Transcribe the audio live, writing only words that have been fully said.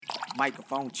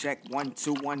Microphone check 1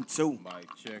 2 1 2. Mic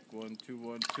check 1 2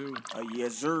 1 2.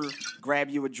 Yes, sir. Grab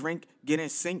you a drink, get in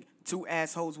sync. Two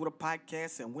assholes with a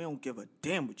podcast, and we don't give a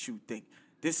damn what you think.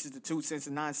 This is the 2 Cents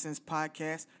and 9 Cents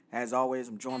podcast. As always,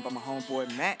 I'm joined by my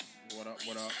homeboy Matt. What up?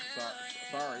 What up?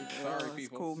 Sorry, it's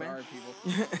people. cool, man.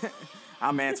 Sorry, people.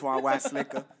 I'm Antoine White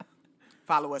Slicker.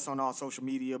 Follow us on all social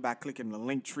media by clicking the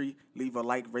link tree. Leave a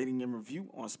like, rating, and review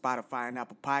on Spotify and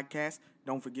Apple Podcasts.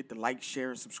 Don't forget to like,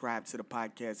 share, and subscribe to the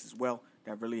podcast as well.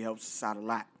 That really helps us out a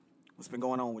lot. What's been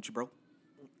going on with you, bro?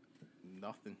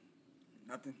 Nothing.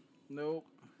 Nothing. Nope.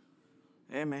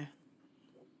 Hey, man.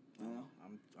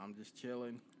 I'm just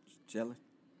chilling, Just chilling.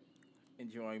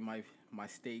 enjoying my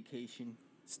staycation.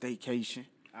 Staycation.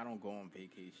 I don't go on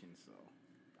vacation, so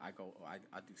I do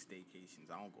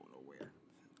staycations. I don't go nowhere.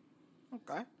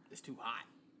 Okay. It's too hot.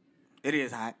 It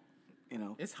is hot, you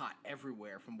know. It's hot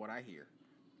everywhere, from what I hear.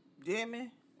 Yeah,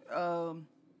 man.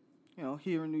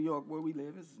 Here in New York where we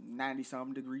live, it's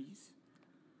 90-something degrees.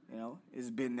 You know, it's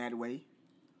been that way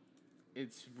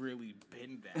It's really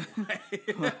been that way.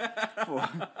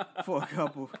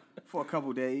 for a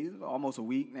couple days, almost a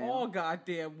week now. All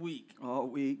goddamn week. All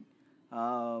week.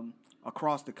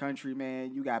 Across the country,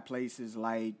 man, you got places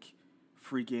like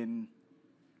freaking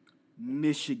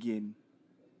Michigan.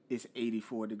 It's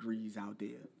 84 degrees out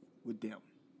there with them.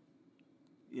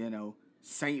 You know,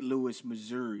 St. Louis,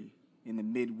 Missouri, in the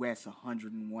Midwest,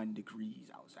 101 degrees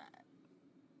outside.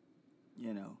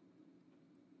 You know,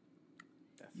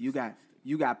 That's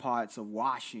you got parts of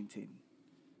Washington,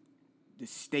 the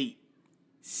state,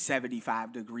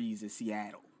 75 degrees in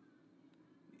Seattle.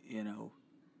 You know,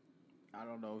 I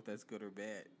don't know if that's good or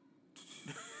bad.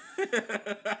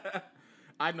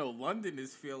 I know London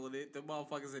is feeling it. The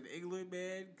motherfuckers in England,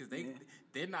 man, because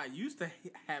they're not used to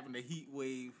having a heat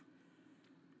wave.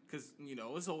 Because,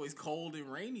 it's always cold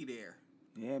and rainy there.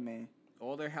 yeah, man.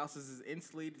 All their houses is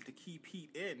insulated to keep heat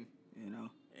in. You know,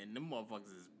 And them motherfuckers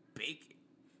is baking.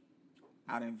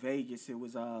 out in Vegas, it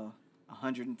was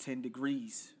 110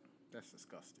 degrees. That's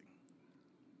disgusting.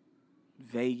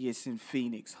 Vegas and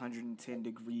Phoenix, 110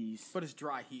 degrees. But it's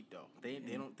dry heat, though. They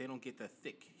don't get the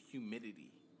thick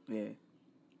humidity. Yeah.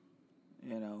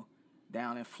 You know,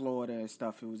 down in Florida and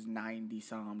stuff, it was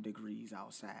 90-some degrees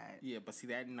outside. Yeah, but see,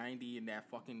 that 90 and that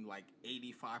fucking,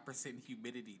 85%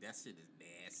 humidity, that shit is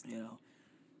nasty. You know,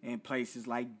 in places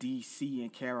like D.C.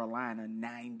 and Carolina,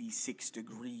 96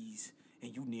 degrees,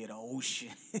 and you near the ocean.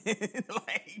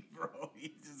 Bro,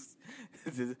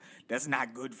 that's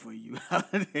not good for you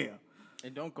out there.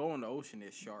 And don't go in the ocean,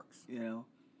 there's sharks. You know,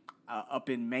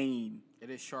 up in Maine, It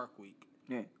is Shark Week.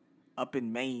 yeah, up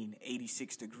in Maine,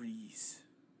 86 degrees.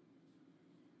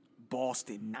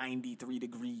 Boston, 93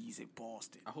 degrees in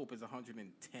Boston. I hope it's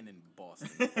 110 in Boston.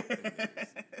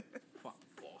 Fuck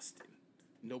Boston.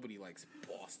 Nobody likes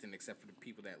Boston except for the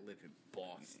people that live in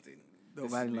Boston. Nobody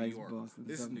This is New likes York. Boston.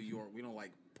 This is New York. We don't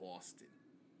like Boston.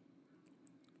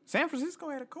 San Francisco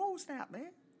had a cold snap,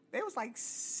 man. It was like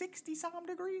 60-something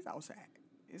degrees outside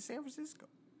in San Francisco.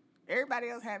 Everybody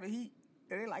else having heat.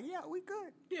 And they're like, yeah, we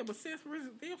good. Yeah, but San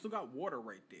Francisco, they also got water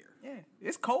right there. Yeah,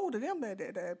 it's cold to them at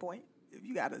that point. If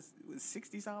you got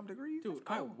 60-something degrees, Dude, it's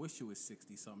I cold. wish it was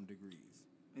 60-something degrees.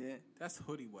 Yeah, That's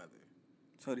hoodie weather.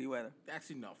 it's hoodie weather.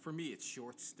 Actually, no. For me, it's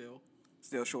shorts still.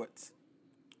 Still shorts.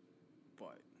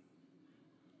 But,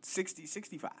 60,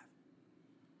 65.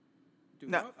 dude,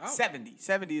 No, I'll- 70.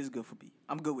 70 is good for me.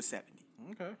 I'm good with 70.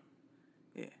 Okay.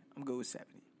 Yeah, I'm good with 70.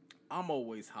 I'm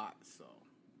always hot, so.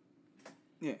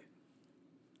 Yeah.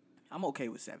 I'm okay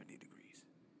with 70 degrees,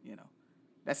 you know.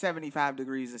 That 75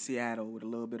 degrees in Seattle with a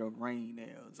little bit of rain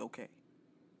there is okay.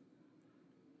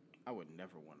 I would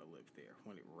never want to live there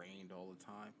when it rained all the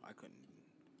time. I couldn't.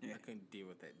 Yeah. I couldn't deal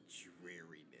with that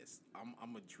dreariness.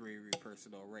 I'm a dreary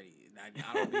person already. And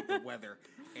I don't need the weather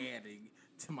adding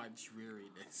to my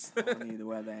dreariness. I don't need the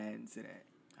weather adding to that.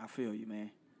 I feel you,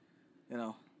 man. You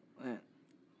know,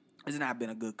 it's not been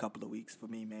a good couple of weeks for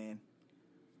me, man.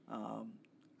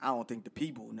 I don't think the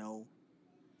people know,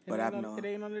 but I've known. It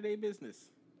ain't none of their business.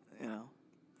 You know,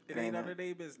 It ain't none of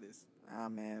their business.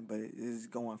 man, but it is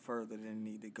going further than it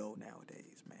need to go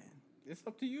nowadays, man. It's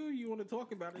up to you. You want to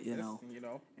talk about it? You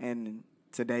know. And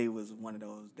today was one of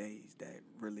those days that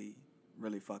really,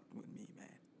 really fucked with me, man.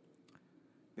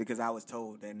 Because I was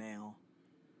told that now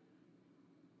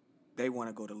they want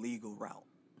to go the legal route.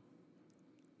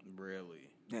 Really?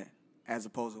 Yeah. As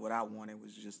opposed to what I wanted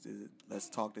was just to, let's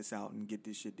talk this out and get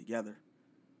this shit together.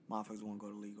 Motherfuckers want to go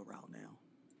the legal route now.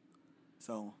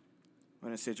 So, we're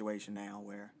in a situation now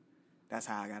where that's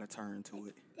how I got to turn to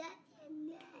it.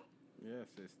 Yes,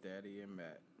 it's Daddy and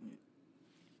Matt.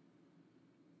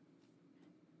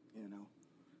 You know?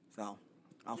 So,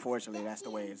 Unfortunately, that's the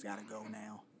way it's got to go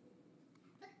now.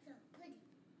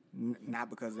 Not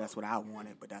because that's what I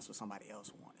wanted, but that's what somebody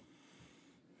else wanted.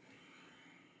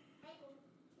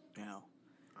 You know.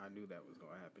 I knew that was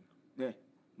gonna happen. Yeah,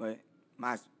 but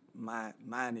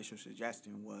my initial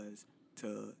suggestion was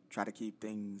to try to keep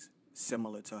things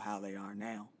similar to how they are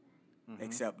now,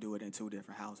 except do it in 2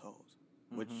 different households,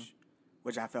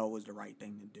 which I felt was the right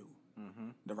thing to do.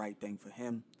 The right thing for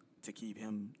him to keep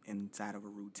him inside of a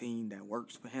routine that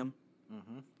works for him,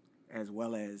 as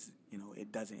well as, you know,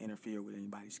 it doesn't interfere with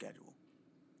anybody's schedule.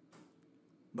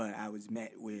 But I was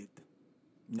met with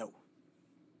no.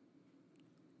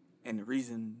 And the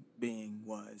reason being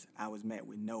was I was met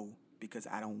with no because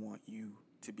I don't want you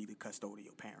to be the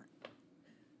custodial parent.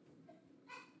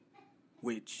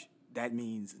 Which, that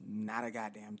means not a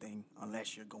goddamn thing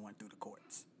unless you're going through the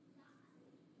courts.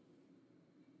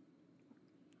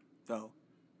 So,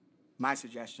 my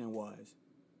suggestion was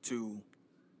to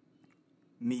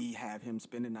me have him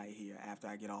spend the night here after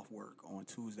I get off work on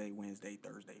Tuesday, Wednesday,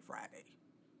 Thursday, Friday.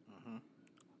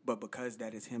 But because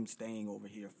that is him staying over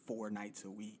here 4 nights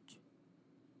a week,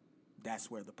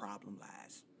 that's where the problem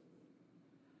lies.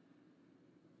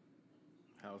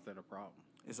 How is that a problem?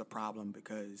 It's a problem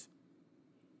because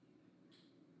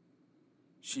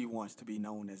she wants to be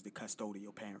known as the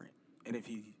custodial parent. And if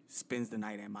he spends the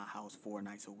night at my house 4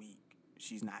 nights a week,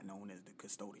 she's not known as the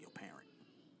custodial parent.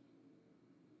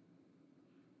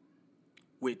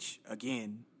 Which,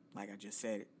 again, like I just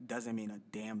said, doesn't mean a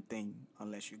damn thing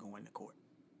unless you're going to court.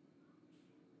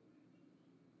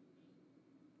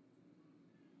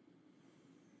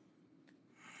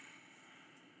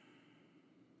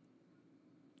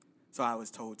 So I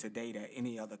was told today that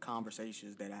any other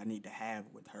conversations that I need to have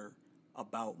with her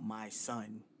about my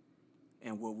son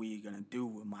and what we're going to do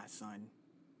with my son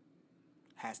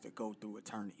has to go through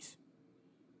attorneys.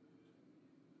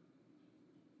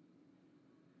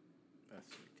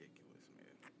 That's ridiculous,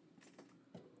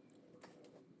 man.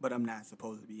 But I'm not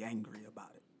supposed to be angry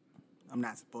about it. I'm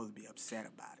not supposed to be upset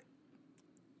about it.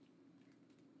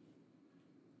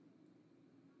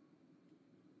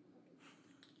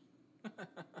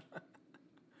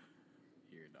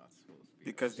 You're not supposed to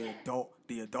be Because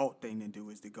the adult thing to do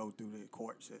is to go through the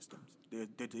court systems.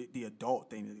 The adult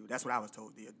thing to do. That's what I was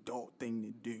told. The adult thing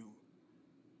to do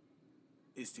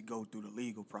is to go through the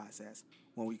legal process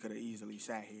when we could have easily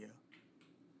sat here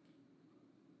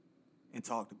and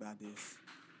talked about this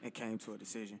and came to a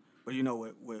decision. But you know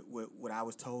what I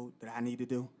was told that I need to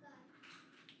do?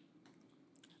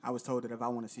 I was told that if I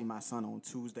want to see my son on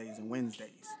Tuesdays and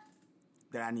Wednesdays,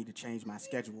 that I need to change my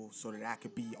schedule so that I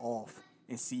could be off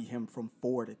and see him from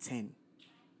 4 to 10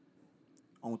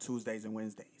 on Tuesdays and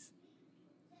Wednesdays.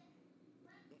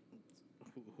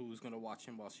 Who's gonna watch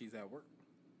him while she's at work?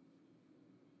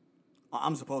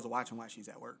 I'm supposed to watch him while she's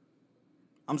at work.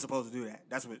 I'm supposed to do that.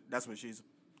 That's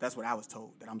what I was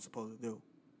told that I'm supposed to do.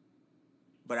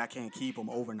 But I can't keep him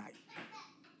overnight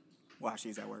while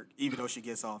she's at work, even though she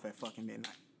gets off at fucking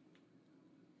midnight.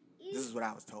 This is what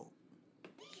I was told.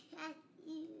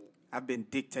 I've been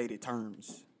dictated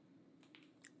terms.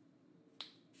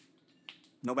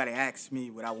 Nobody asked me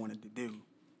what I wanted to do.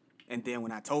 And then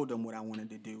when I told them what I wanted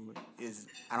to do is,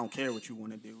 I don't care what you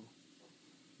want to do.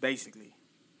 Basically.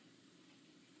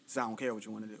 So I don't care what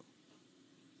you want to do.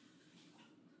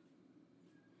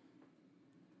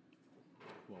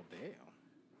 Well, damn.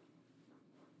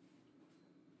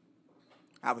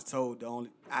 I was told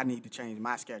I need to change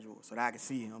my schedule so that I can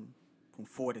see him from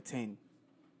 4 to 10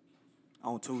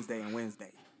 on Tuesday and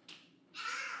Wednesday.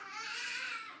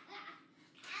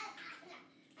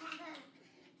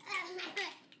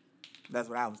 That's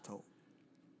what I was told.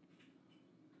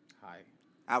 Hi.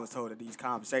 I was told that these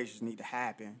conversations need to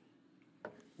happen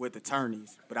with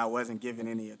attorneys, but I wasn't given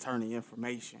any attorney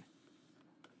information.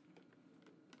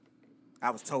 I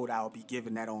was told I would be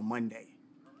given that on Monday.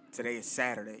 Today is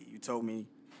Saturday. You told me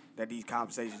that these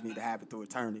conversations need to happen through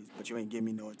attorneys, but you ain't give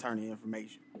me no attorney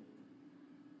information.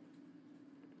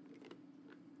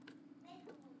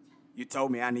 You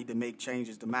told me I need to make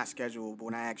changes to my schedule, but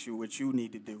when I ask you what you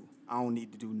need to do, I don't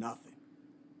need to do nothing.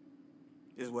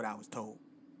 This is what I was told.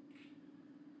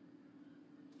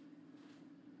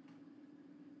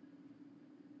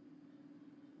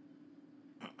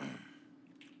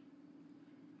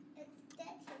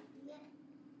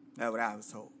 That's what I was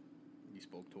told. You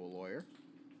spoke to a lawyer?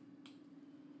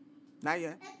 Not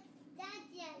yet.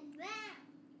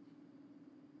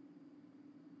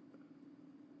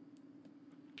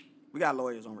 We got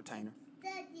lawyers on retainer.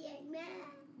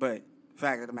 But the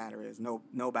fact of the matter is,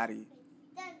 nobody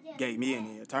gave me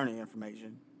any attorney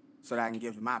information so that I can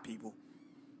give to my people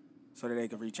so that they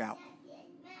can reach out.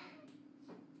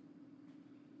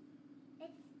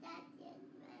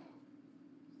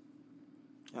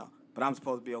 But I'm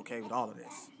supposed to be okay with all of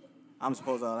this. I'm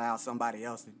supposed to allow somebody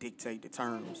else to dictate the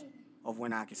terms of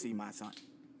when I can see my son.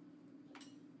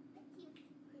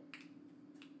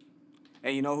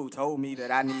 And you know who told me that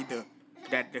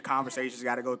that the conversations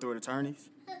got to go through attorneys?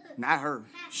 Not her.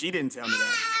 She didn't tell me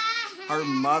that. Her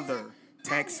mother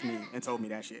texted me and told me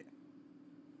that shit.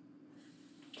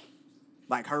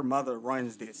 Like, her mother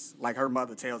runs this. Like, her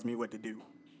mother tells me what to do.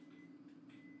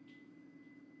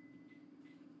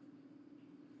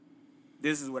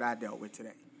 This is what I dealt with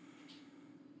today.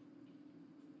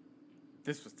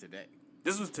 This was today.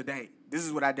 This was today. This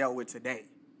is what I dealt with today.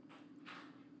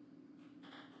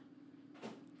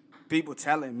 People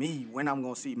telling me when I'm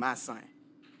going to see my son.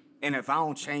 And if I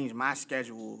don't change my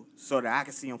schedule so that I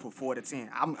can see him for 4 to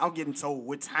 10, I'm getting told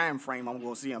what time frame I'm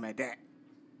going to see him at that.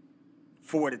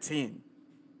 4 to 10.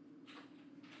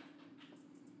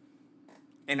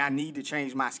 And I need to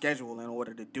change my schedule in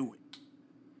order to do it.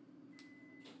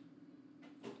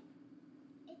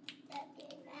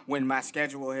 When my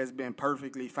schedule has been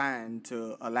perfectly fine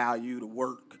to allow you to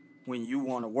work when you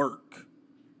want to work.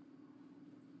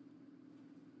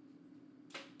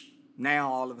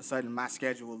 Now, all of a sudden, my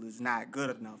schedule is not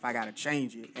good enough. I got to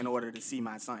change it in order to see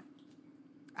my son.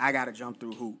 I got to jump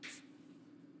through hoops.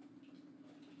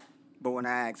 But when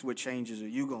I asked what changes are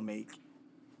you going to make,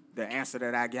 the answer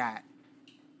that I got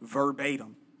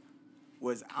verbatim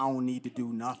was, I don't need to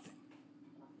do nothing.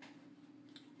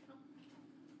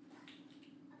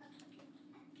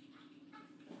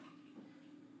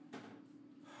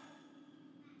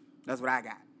 That's what I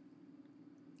got.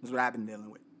 That's what I've been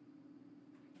dealing with.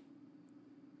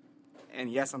 And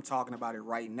yes, I'm talking about it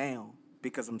right now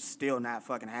because I'm still not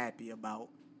fucking happy about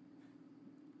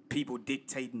people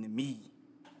dictating to me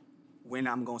when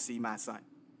I'm going to see my son.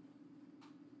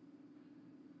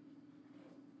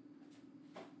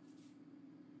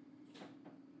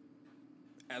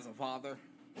 As a father,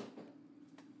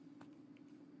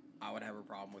 I would have a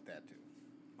problem with that too.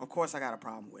 Of course I got a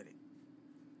problem with it.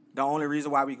 The only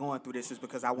reason why we going through this is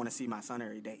because I want to see my son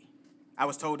every day. I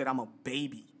was told that I'm a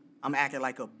baby. I'm acting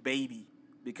like a baby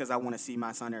because I want to see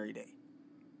my son every day.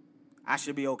 I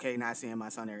should be okay not seeing my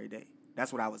son every day.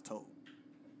 That's what I was told.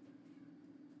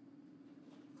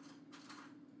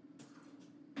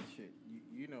 Shit,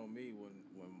 you know me, when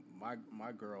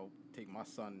my girl take my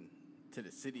son to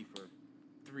the city for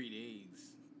 3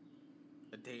 days,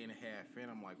 a day and a half, and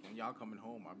I'm like, when y'all coming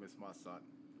home, I miss my son.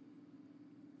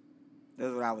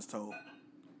 That's what I was told.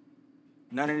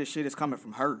 None of this shit is coming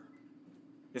from her.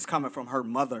 It's coming from her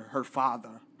mother, her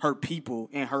father, her people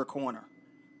in her corner.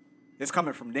 It's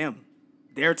coming from them.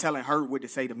 They're telling her what to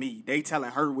say to me. They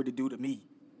telling her what to do to me.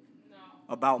 No.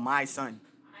 About my son.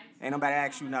 Ain't nobody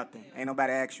ask you nothing. Ain't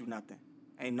nobody ask you nothing.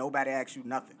 Ain't nobody ask you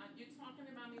nothing.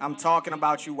 I'm talking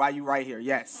about you while you right here.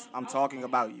 Yes, I'm talking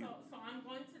about you. So I'm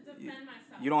going to defend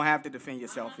myself. You don't have to defend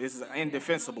yourself. This is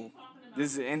indefensible.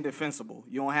 This is indefensible.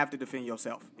 You don't have to defend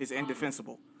yourself. It's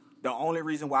indefensible. The only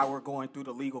reason why we're going through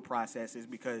the legal process is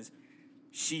because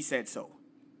she said so.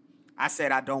 I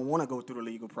said I don't want to go through the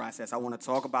legal process. I want to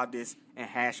talk about this and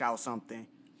hash out something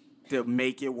to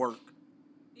make it work.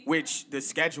 Which the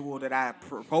schedule that I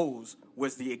proposed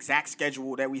was the exact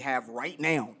schedule that we have right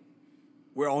now.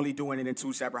 We're only doing it in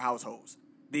 2 separate households.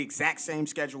 The exact same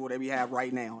schedule that we have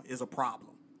right now is a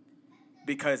problem.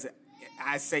 Because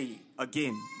I say,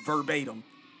 again, verbatim,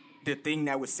 the thing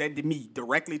that was said to me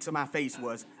directly to my face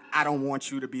was, I don't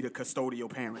want you to be the custodial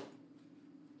parent.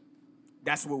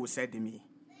 That's what was said to me.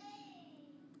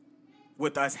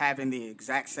 With us having the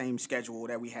exact same schedule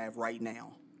that we have right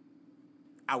now,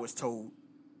 I was told,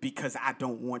 because I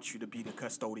don't want you to be the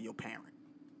custodial parent.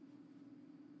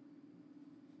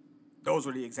 Those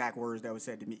were the exact words that were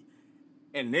said to me.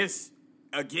 And this,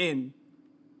 again,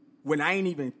 when I ain't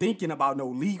even thinking about no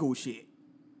legal shit,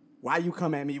 why you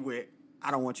come at me with, I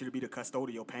don't want you to be the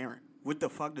custodial parent? What the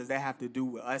fuck does that have to do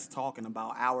with us talking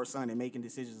about our son and making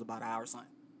decisions about our son?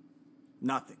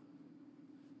 Nothing.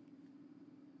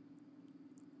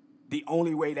 The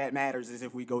only way that matters is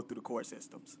if we go through the court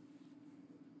systems.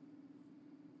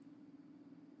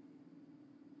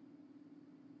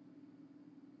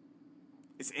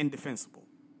 It's indefensible.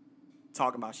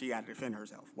 Talking about she got to defend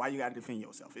herself. Why you got to defend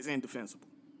yourself? It's indefensible.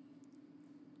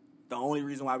 The only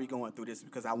reason why we going through this is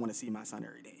because I want to see my son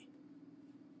every day.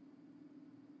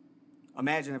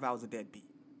 Imagine if I was a deadbeat.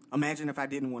 Imagine if I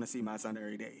didn't want to see my son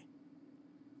every day.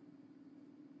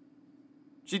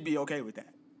 She'd be okay with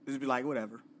that. Just be like,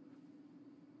 whatever.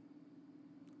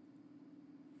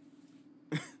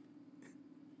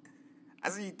 I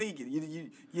see you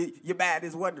thinking. Your bad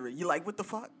is wondering. You're like, what the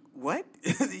fuck? What?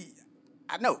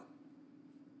 I know.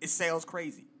 It sounds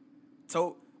crazy.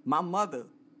 So my mother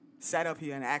sat up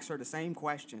here and asked her the same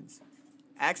questions.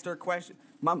 Asked her question.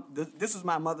 This was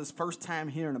my mother's first time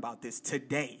hearing about this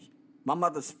today. My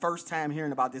mother's first time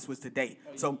hearing about this was today.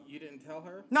 Oh, So you didn't tell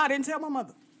her? no, I didn't tell my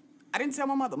mother.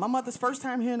 My mother's first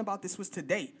time hearing about this was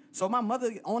today. So my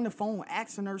mother on the phone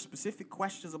asking her specific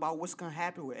questions about what's going to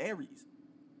happen with Aries.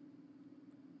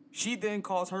 She then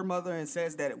calls her mother and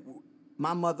says that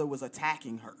my mother was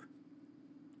attacking her.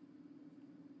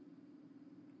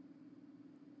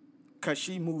 Because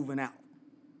she moving out.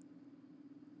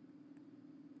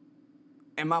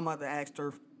 And my mother asked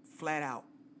her flat out,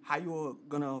 how you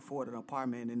going to afford an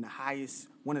apartment in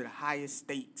one of the highest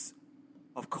states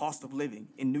of cost of living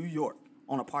in New York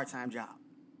on a part-time job?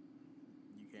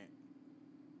 You can't.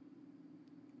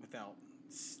 Without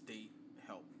state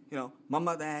help. You know, my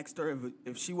mother asked her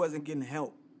if she wasn't getting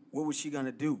help, what was she going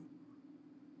to do?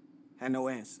 Had no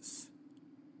answers.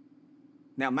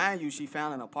 Now, mind you, she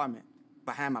found an apartment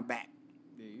behind my back.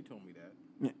 Yeah, you told me that.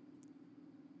 Yeah.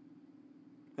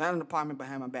 Found an apartment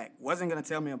behind my back. Wasn't going to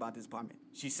tell me about this apartment.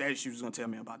 She said she was going to tell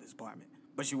me about this apartment,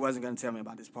 but she wasn't going to tell me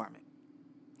about this apartment.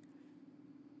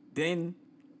 Then,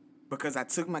 because I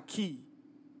took my key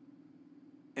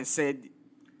and said,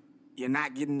 you're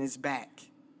not getting this back,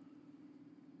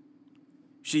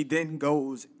 she then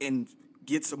goes and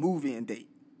gets a move-in date.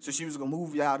 So she was going to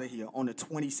move you out of here on the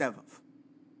 27th.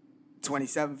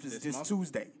 27th is this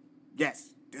Tuesday.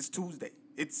 Yes, this Tuesday.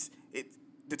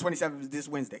 The 27th is this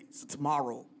Wednesday. So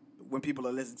tomorrow, when people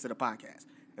are listening to the podcast,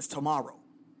 it's tomorrow,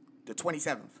 the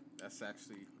 27th. That's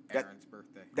actually Aaron's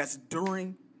birthday. That's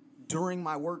during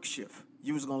my work shift.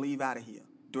 You was going to leave out of here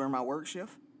during my work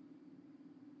shift?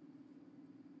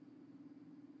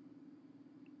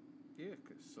 Yeah,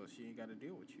 so she ain't got to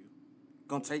deal with you.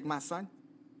 Gonna take my son?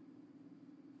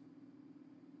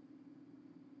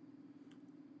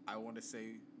 I want to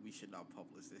say we should not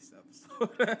publish this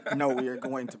episode. No, we are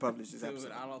going to publish this Dude,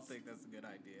 episode. I don't think that's a good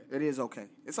idea. It is okay.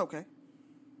 It's okay.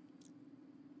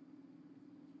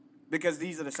 Because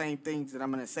these are the same things that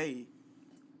I'm going to say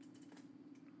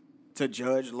to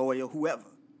judge, lawyer, whoever.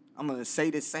 I'm going to say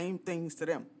the same things to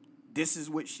them. This is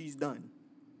what she's done.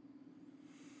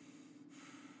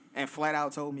 And flat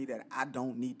out told me that I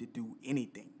don't need to do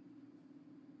anything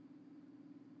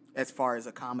as far as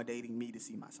accommodating me to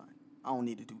see my son. I don't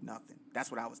need to do nothing. That's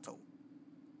what I was told.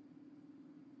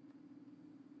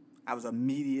 I was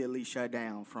immediately shut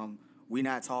down from, we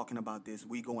not talking about this,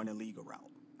 we going the legal route.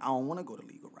 I don't want to go the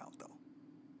legal route, though.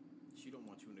 She don't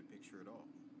want you in the picture at all.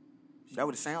 That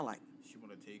would it sound like. She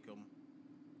want to take him,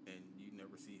 and you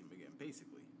never see him again,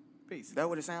 basically. That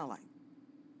would it sound like.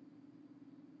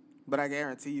 But I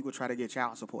guarantee you will try to get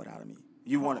child support out of me.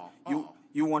 You want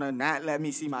to not let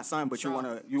me see my son, but you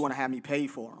want to have me pay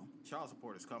for him. Child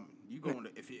support is coming. You going to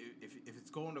if it's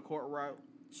going the court route,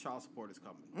 child support is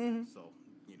coming. Mm-hmm. So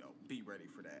be ready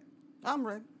for that. I'm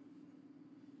ready.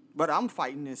 But I'm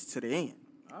fighting this to the end.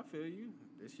 I feel you.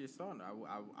 It's your son.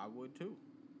 I would too.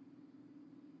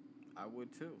 I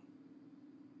would too.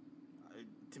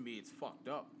 To me, it's fucked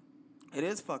up. It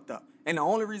is fucked up. And the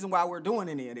only reason why we're doing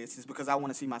any of this is because I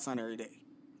want to see my son every day.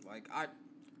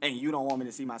 And you don't want me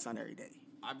to see my son every day.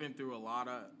 I've been through a lot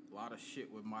of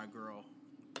shit with my girl.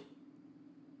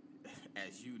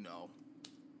 As you know.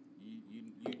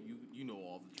 You know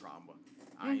all the drama.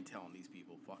 I ain't telling these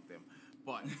people, fuck them.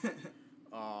 But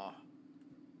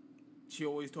she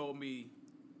always told me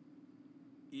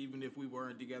even if we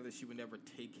weren't together, she would never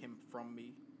take him from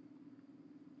me.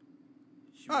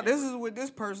 This is what this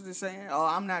person is saying. Oh,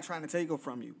 I'm not trying to take him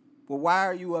from you. Well, why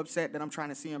are you upset that I'm trying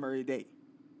to see him every day?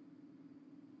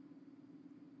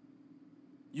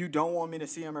 You don't want me to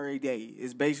see him every day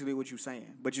is basically what you're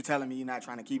saying. But you're telling me you're not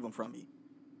trying to keep him from me.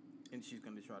 And she's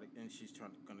gonna try to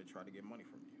get money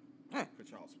from you for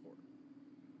child support.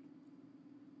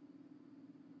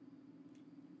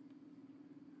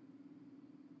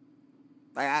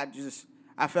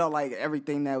 I felt like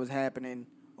everything that was happening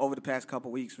over the past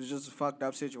couple weeks was just a fucked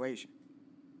up situation.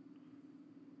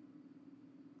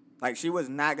 Like, she was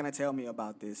not going to tell me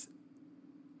about this.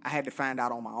 I had to find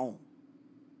out on my own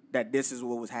that this is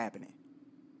what was happening.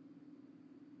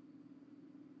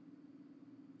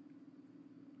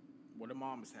 What do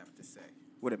moms have to say?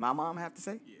 What did my mom have to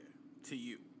say? Yeah, to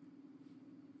you.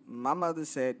 My mother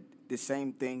said the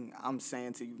same thing I'm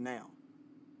saying to you now.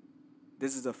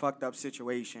 This is a fucked up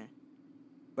situation,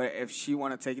 but if she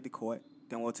want to take it to court,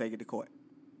 then we'll take it to court.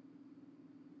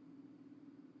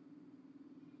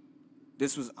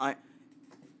 This was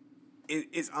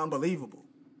it's unbelievable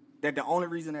that the only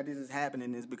reason that this is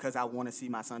happening is because I want to see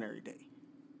my son every day.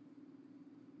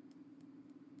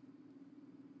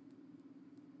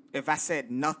 If I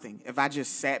said nothing, if I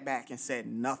just sat back and said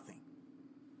nothing,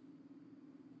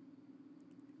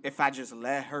 if I just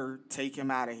let her take him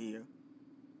out of here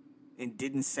and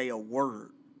didn't say a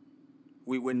word,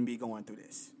 we wouldn't be going through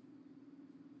this.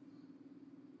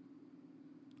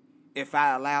 If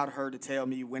I allowed her to tell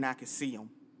me when I could see him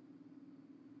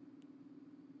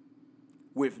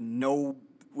with no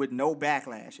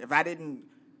backlash, if I didn't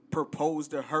propose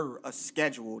to her a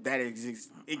schedule that is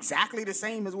exactly the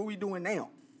same as what we're doing now,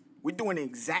 we're doing the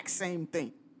exact same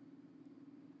thing.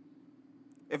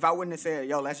 If I wouldn't have said,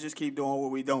 yo, let's just keep doing what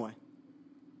we're doing,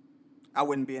 I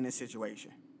wouldn't be in this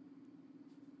situation.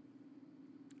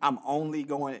 We're only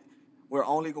going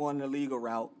the legal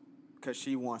route because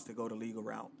she wants to go the legal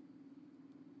route.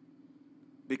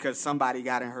 Because somebody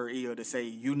got in her ear to say,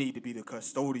 you need to be the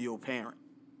custodial parent.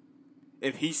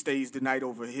 If he stays the night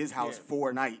over his house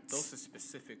 4 nights. Those are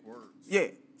specific words. Yeah,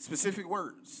 specific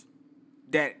words.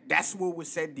 That's what was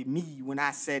said to me when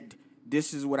I said,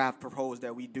 this is what I've proposed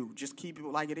that we do. Just keep it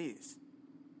like it is.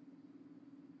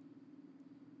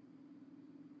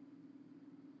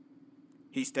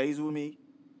 He stays with me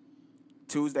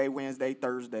Tuesday, Wednesday,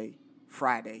 Thursday,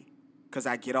 Friday, because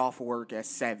I get off work at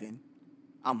 7.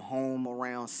 I'm home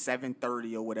around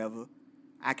 7:30 or whatever.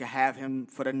 I can have him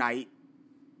for the night.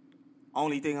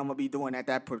 Only thing I'm going to be doing at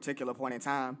that particular point in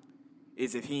time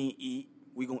is if he ain't eat,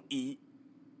 we going to eat.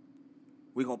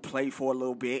 We going to play for a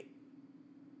little bit.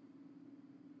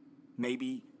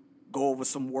 Maybe go over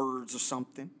some words or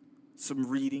something, some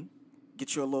reading,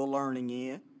 get you a little learning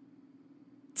in,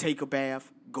 take a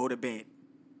bath, go to bed.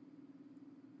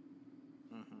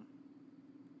 Mm-hmm.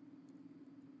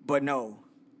 But no,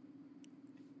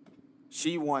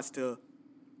 she wants to,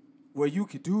 well, you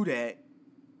could do that,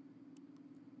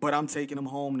 but I'm taking him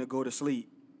home to go to sleep.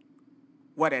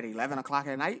 What, at 11 o'clock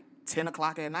at night? 10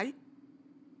 o'clock at night?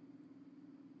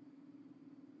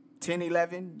 10,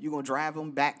 11, you going to drive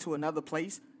him back to another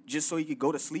place just so he could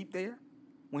go to sleep there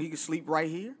when he could sleep right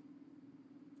here?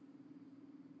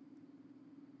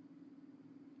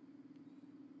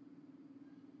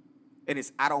 It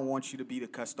is, I don't want you to be the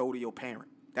custodial parent.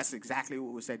 That's exactly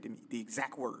what was said to me, the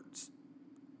exact words.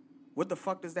 What the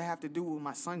fuck does that have to do with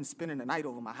my son spending the night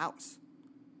over my house?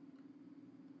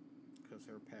 Because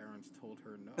her parents told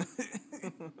her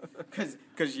no.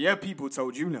 Because your people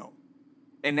told you no.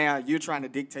 And now you're trying to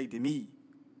dictate to me.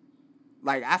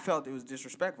 Like, I felt it was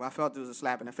disrespectful. I felt it was a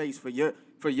slap in the face for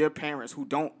your parents who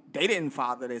they didn't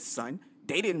father this son.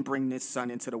 They didn't bring this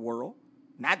son into the world.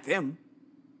 Not them.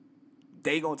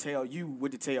 They gonna tell you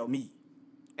what to tell me.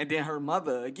 And then her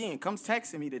mother, again, comes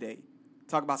texting me today.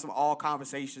 Talk about all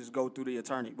conversations go through the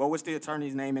attorney. Well, what's the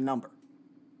attorney's name and number?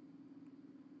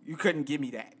 You couldn't give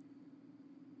me that.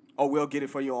 Oh, we'll get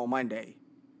it for you on Monday.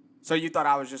 So you thought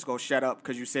I was just going to shut up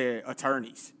because you said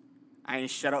attorneys. I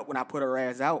ain't shut up when I put her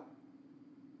ass out.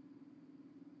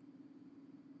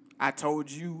 I told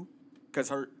you because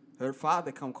her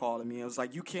father come calling me. It was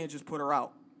like, you can't just put her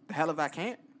out. The hell if I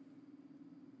can't?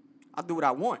 I'll do what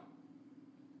I want.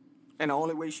 And the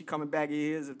only way she coming back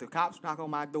is if the cops knock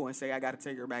on my door and say I got to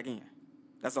take her back in.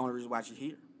 That's the only reason why she's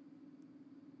here.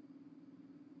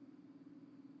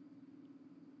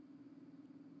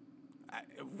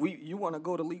 You want to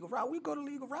go the legal route, we go the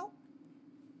legal route.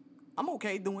 I'm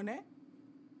okay doing that.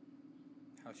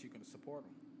 How's she going to support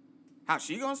him? How's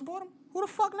she going to support him? Who the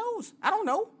fuck knows? I don't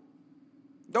know.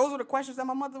 Those were the questions that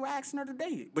my mother was asking her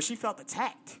today. But she felt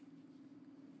attacked.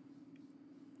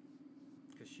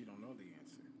 Because she don't know the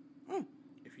answer.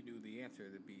 If you knew the answer,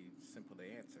 it'd be simple to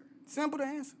answer. Simple to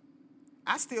answer.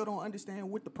 I still don't understand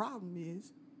what the problem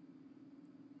is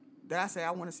that I say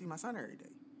I want to see my son every day.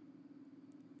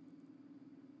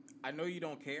 I know you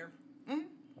don't care,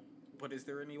 but is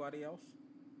there anybody else?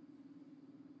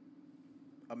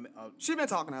 She been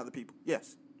talking to other people,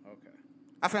 yes. Okay.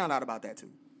 I found out about that,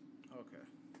 too. Okay.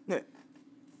 Yeah.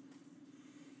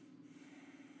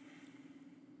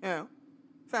 Yeah.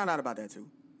 Found out about that, too.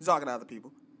 Talking to other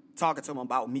people. Talking to them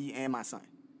about me and my son.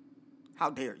 How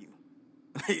dare you?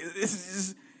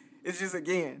 It's just,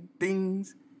 again,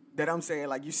 things that I'm saying,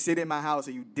 like, you sit in my house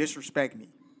and you disrespect me.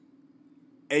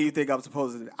 And you think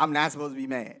I'm not supposed to be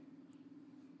mad.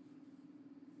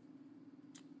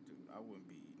 Dude, I wouldn't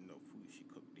be eating no food she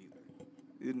cooked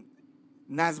either.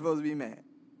 Not supposed to be mad.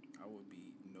 I would be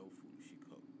eating no food she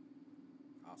cooked.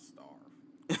 I'll starve.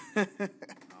 I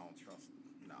don't trust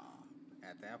it. Nah.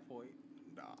 At that point,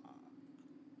 nah.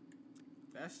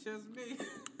 That's just me.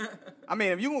 I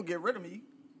mean, if you gonna get rid of me,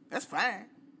 that's fine.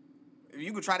 If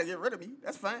you could try to get rid of me,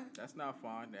 that's fine. That's not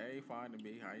fine. That ain't fine to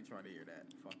me. I ain't trying to hear that.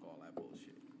 Fuck all that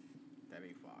bullshit. That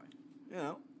ain't fine. You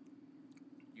know.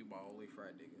 You my only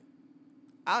friend, nigga.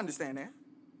 I understand that.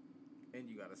 And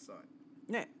you got a son.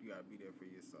 Yeah. You gotta be there for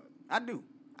your son. I do.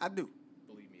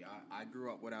 Believe me, me. I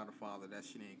grew up without a father. That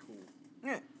shit ain't cool.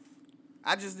 Yeah.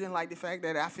 I just didn't like the fact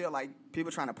that I feel like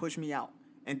people trying to push me out.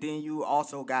 And then you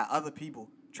also got other people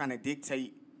trying to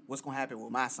dictate what's going to happen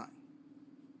with my son.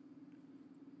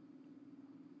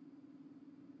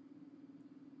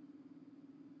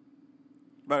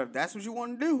 But if that's what you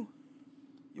want to do,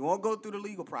 you want to go through the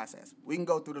legal process. We can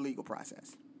go through the legal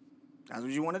process. That's what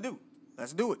you want to do.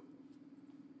 Let's do it.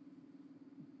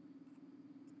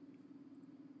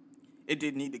 It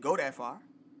didn't need to go that far.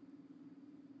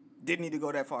 Didn't need to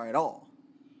go that far at all.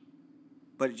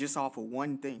 But it just off of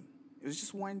one thing. It was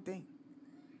just one thing.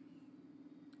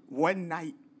 One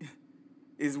night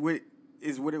is what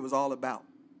it was all about.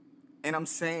 And I'm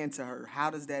saying to her, how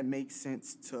does that make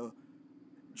sense to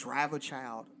drive a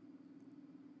child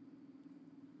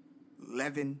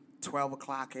 11, 12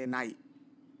 o'clock at night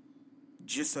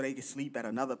just so they can sleep at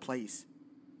another place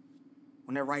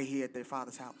when they're right here at their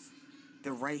father's house?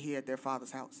 They're right here at their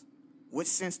father's house. What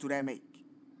sense do that make?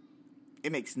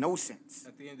 It makes no sense.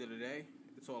 At the end of the day,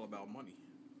 it's all about money.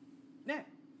 Yeah.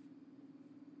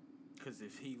 Because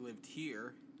if he lived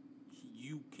here,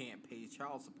 you can't pay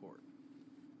child support.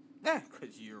 Yeah.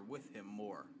 Because you're with him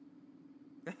more.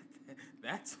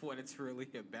 That's what it's really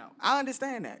about. I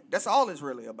understand that. That's all it's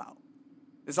really about.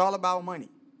 It's all about money.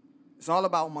 It's all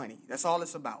about money. That's all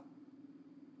it's about.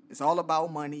 It's all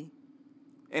about money.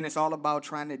 And it's all about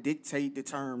trying to dictate the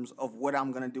terms of what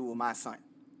I'm going to do with my son.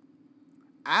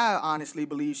 I honestly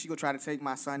believe she gonna try to take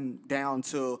my son down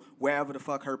to wherever the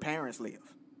fuck her parents live.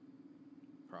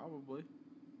 Probably.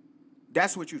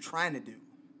 That's what you're trying to do.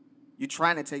 You're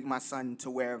trying to take my son to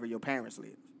wherever your parents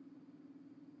live.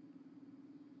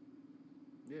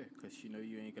 Yeah, because you know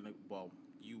you ain't gonna. Well,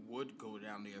 you would go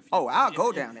down there. I'll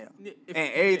go down there. And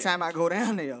every time I go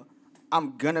down there,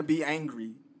 I'm gonna be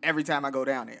angry every time I go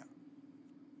down there.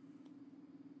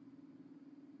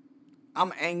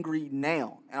 I'm angry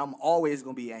now, and I'm always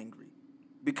going to be angry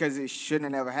because it shouldn't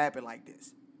have never happened like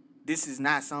this. This is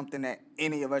not something that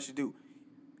any of us should do.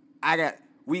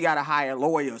 We got to hire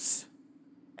lawyers,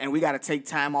 and we got to take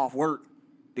time off work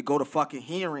to go to fucking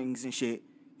hearings and shit.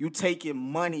 You taking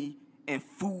money and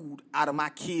food out of my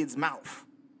kid's mouth.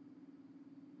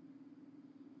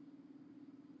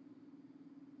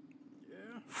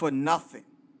 Yeah. For nothing.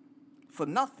 For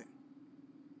nothing.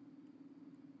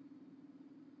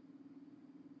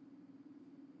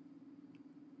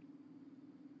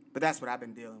 But that's what I've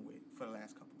been dealing with for the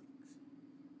last couple weeks.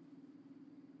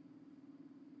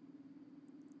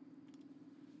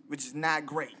 Which is not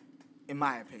great, in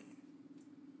my opinion.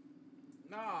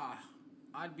 Nah,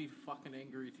 I'd be fucking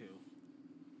angry too.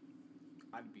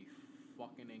 I'd be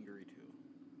fucking angry too.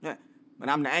 Yeah, but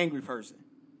I'm the angry person.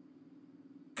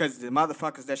 Because the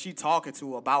motherfuckers that she talking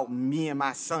to about me and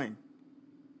my son,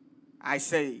 I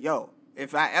say, yo,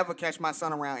 if I ever catch my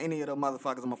son around any of them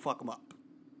motherfuckers, I'm going to fuck them up.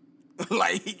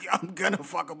 Like, I'm gonna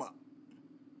fuck them up.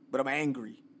 But I'm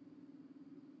angry.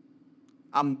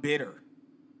 I'm bitter.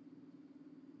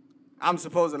 I'm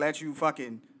supposed to let you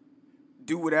fucking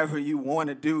do whatever you want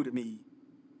to do to me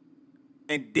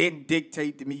and then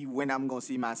dictate to me when I'm gonna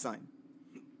see my son.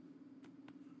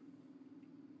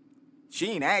 She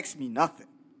ain't asked me nothing.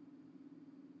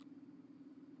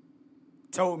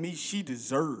 Told me she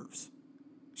deserves.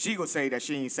 She gonna say that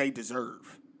she ain't say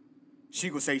deserve. She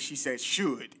gonna say she said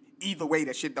should. Either way,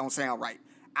 that shit don't sound right.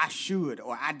 I should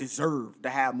or I deserve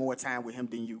to have more time with him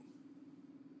than you.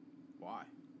 Why?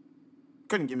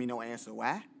 Couldn't give me no answer.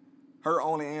 Why? Her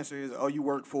only answer is, oh, you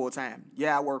work full time.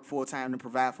 Yeah, I work full time to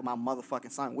provide for my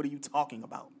motherfucking son. What are you talking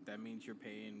about? That means you're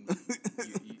paying.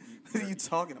 What are you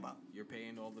talking about? You're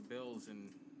paying all the bills and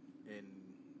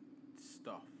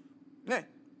stuff. Yeah.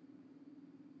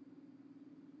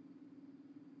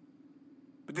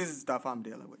 But this is stuff I'm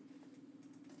dealing with.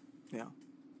 Yeah.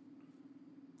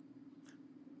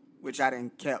 Which I done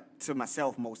kept to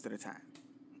myself most of the time.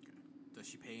 Okay. Does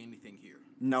she pay anything here?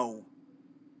 No.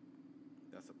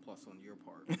 That's a plus on your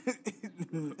part.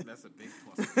 That's a big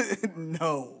plus on your part.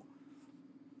 No.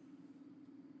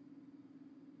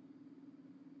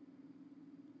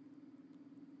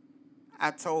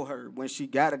 I told her when she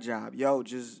got a job, yo,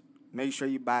 just make sure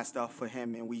you buy stuff for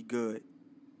him and we good.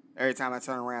 Every time I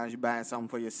turn around, you buying something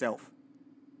for yourself.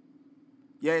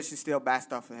 Yeah, she still buy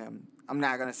stuff for him. I'm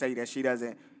not going to say that she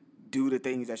doesn't do the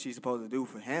things that she's supposed to do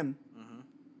for him. Mm-hmm.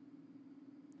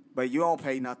 But you don't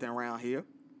pay nothing around here.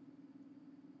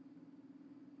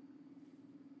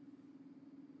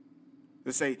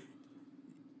 Let's say,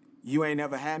 you ain't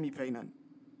never had me pay nothing.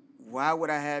 Why would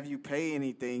I have you pay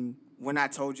anything when I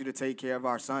told you to take care of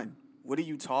our son? What are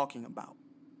you talking about?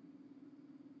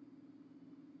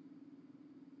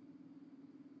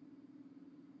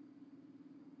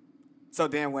 So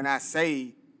then when I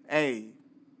say, hey,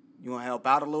 you want to help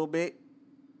out a little bit?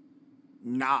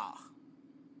 Nah.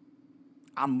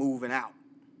 I'm moving out.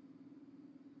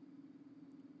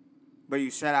 But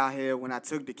you sat out here when I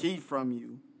took the key from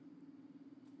you.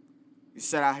 You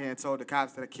sat out here and told the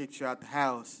cops that I kicked you out the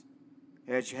house,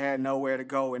 and that you had nowhere to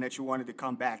go, and that you wanted to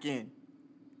come back in.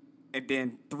 And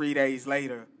then 3 days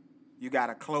later, you got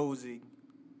a closing,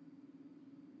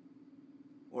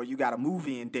 or you got a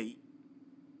move-in date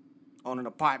on an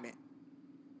apartment.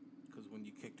 Because when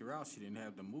you kicked her out, she didn't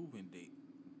have the move-in date.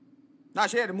 No,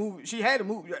 she had to move. She had to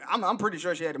move. I'm pretty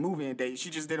sure she had the move-in date. She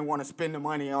just didn't want to spend the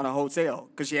money on a hotel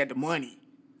because she had the money.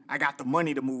 I got the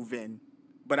money to move in,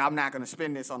 but I'm not going to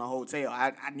spend this on a hotel.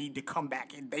 I need to come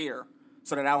back in there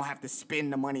so that I don't have to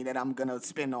spend the money that I'm going to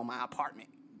spend on my apartment.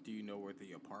 Do you know where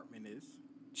the apartment is?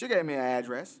 She gave me an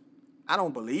address. I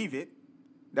don't believe it.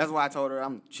 That's why I told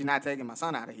her she's not taking my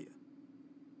son out of here.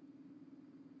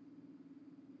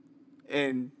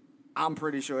 And I'm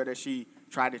pretty sure that she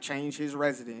tried to change his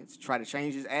residence, tried to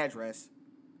change his address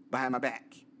behind my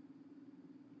back.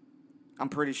 I'm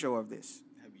pretty sure of this.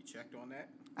 Have you checked on that?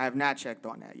 I have not checked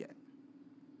on that yet.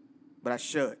 But I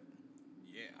should.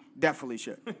 Yeah. Definitely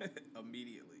should.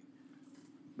 Immediately.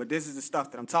 But this is the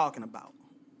stuff that I'm talking about.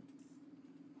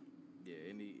 Yeah,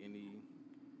 any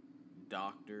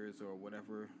doctors or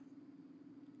whatever,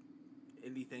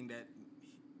 anything that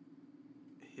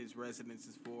his residence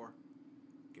is for,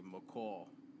 give him a call.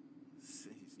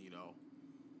 You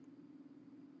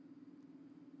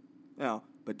know,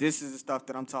 but this is the stuff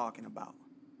that I'm talking about.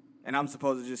 And I'm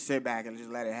supposed to just sit back and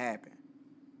just let it happen.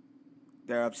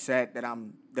 They're upset that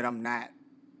I'm not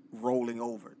rolling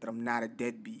over, that I'm not a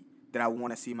deadbeat, that I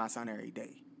want to see my son every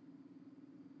day.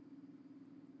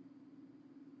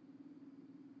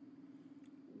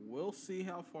 We'll see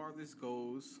how far this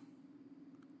goes.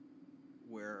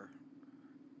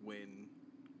 When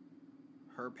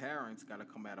her parents got to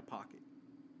come out of pocket,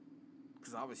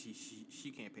 because obviously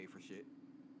she can't pay for shit,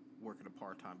 working a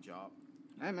part-time job.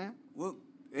 Hey man, well,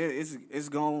 it's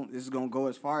gonna go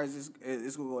as far as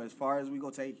it's gonna go as far as we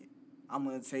gonna take it. I'm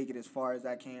gonna take it as far as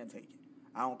I can take it.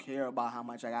 I don't care about how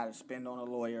much I gotta spend on a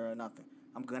lawyer or nothing.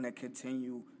 I'm gonna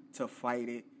continue to fight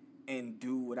it and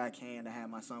do what I can to have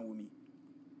my son with me.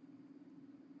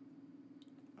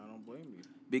 I don't blame you.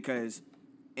 Because,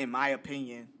 in my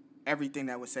opinion, everything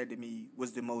that was said to me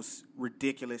was the most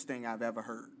ridiculous thing I've ever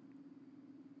heard.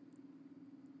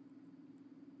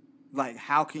 Like,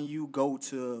 how can you go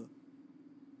to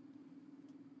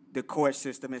the court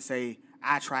system and say,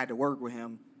 I tried to work with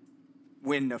him,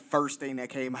 when the first thing that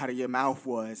came out of your mouth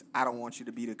was, I don't want you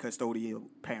to be the custodial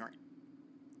parent.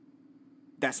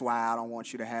 That's why I don't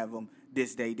want you to have him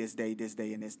this day, this day, this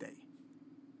day, and this day.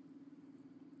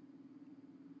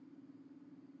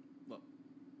 Look,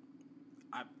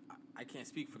 I can't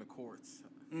speak for the courts.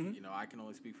 Mm-hmm. You know, I can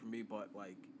only speak for me, but,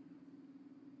 like,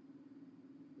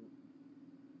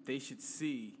 they should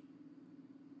see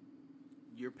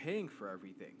you're paying for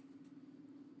everything.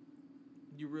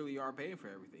 You really are paying for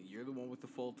everything. You're the one with the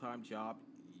full-time job.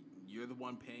 You're the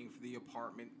one paying for the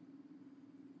apartment.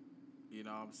 You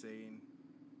know what I'm saying?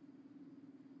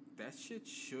 That shit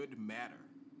should matter.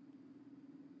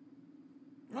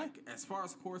 Like, as far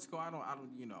as courts go, I don't,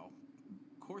 you know,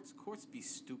 courts be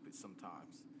stupid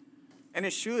sometimes. And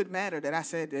it should matter that I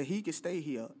said that he could stay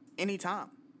here anytime.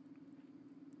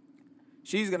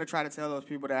 She's going to try to tell those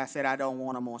people that I said I don't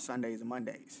want him on Sundays and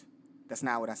Mondays. That's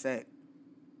not what I said.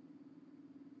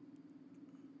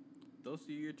 Those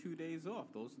are your 2 days off.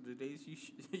 Those are the days you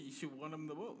should want him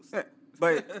the most.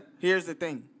 But here's the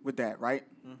thing with that, right?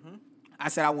 Mm-hmm. I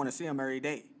said I want to see him every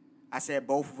day. I said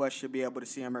both of us should be able to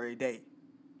see him every day.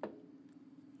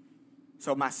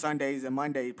 So my Sundays and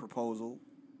Monday proposal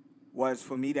was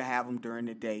for me to have him during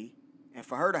the day and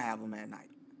for her to have him at night.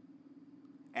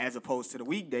 As opposed to the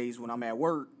weekdays when I'm at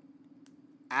work,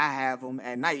 I have him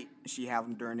at night and she have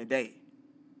him during the day.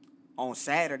 On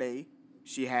Saturday,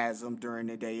 she has them during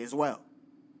the day as well.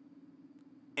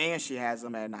 And she has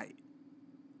them at night.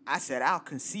 I said, I'll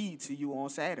concede to you on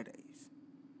Saturdays.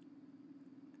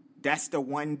 That's the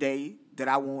one day that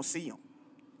I won't see him.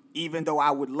 Even though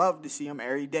I would love to see him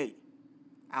every day.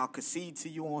 I'll concede to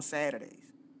you on Saturdays.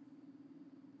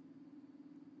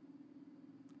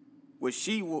 What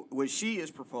she is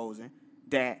proposing,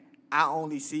 that I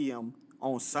only see him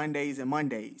on Sundays and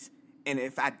Mondays. And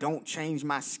if I don't change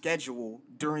my schedule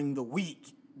during the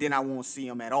week, then I won't see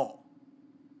him at all.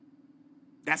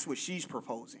 That's what she's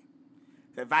proposing.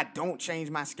 If I don't change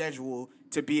my schedule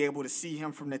to be able to see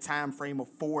him from the time frame of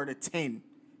 4 to 10,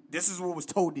 this is what was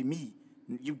told to me.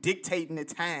 You dictating the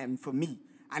time for me.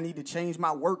 I need to change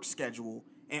my work schedule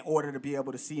in order to be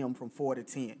able to see him from 4 to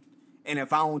 10. And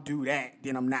if I don't do that,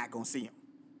 then I'm not going to see him.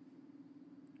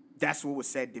 That's what was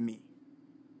said to me.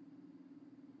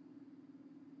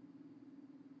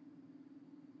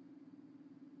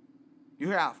 You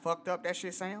hear how fucked up that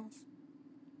shit sounds?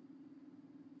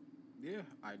 Yeah,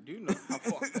 I do know how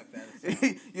fucked up that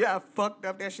is. You know how fucked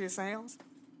up that shit sounds?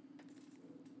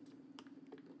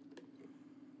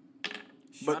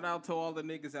 Shout out to all the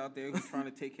niggas out there who's trying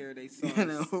to take care of their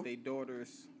sons, their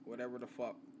daughters, whatever the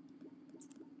fuck.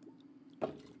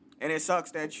 And it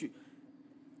sucks that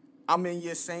I'm in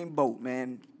your same boat,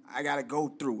 man. I gotta go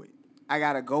through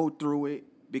it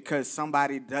because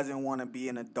somebody doesn't want to be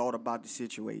an adult about the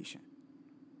situation.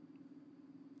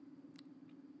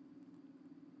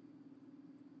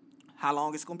 How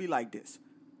long it's gonna be like this?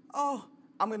 Oh,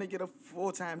 I'm gonna get a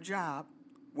full-time job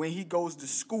when he goes to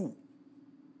school.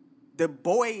 The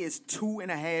boy is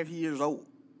 2.5 years old.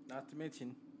 Not to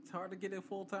mention, it's hard to get a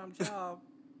full-time job,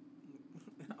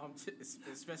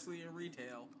 especially in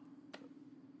retail.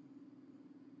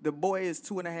 The boy is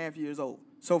 2.5 years old.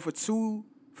 So for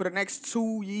the next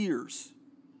 2 years,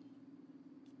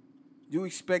 you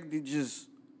expect to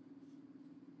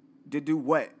do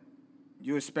what?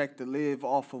 You expect to live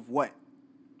off of what?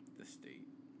 The state.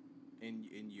 In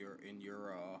your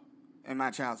And my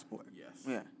child support. Yes.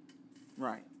 Yeah.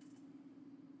 Right.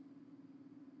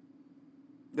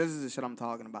 This is the shit I'm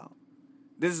talking about.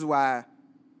 This is why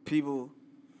people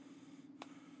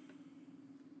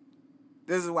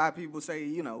say,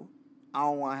 you know, I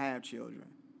don't want to have children.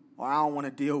 Or I don't want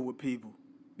to deal with people.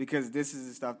 Because this is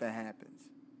the stuff that happens.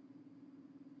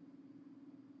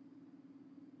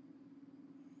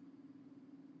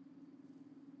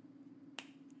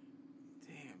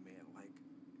 Damn, man, like,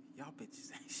 y'all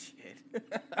bitches ain't shit.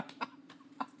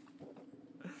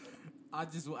 I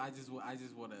just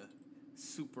want to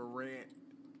super rant,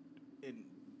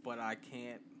 but I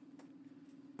can't.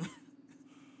 You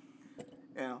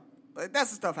know, but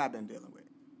that's the stuff I've been dealing with.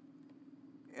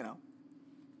 You know,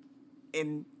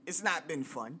 and it's not been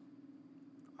fun.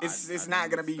 It's not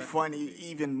gonna be funny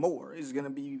even more. It's gonna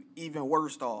be even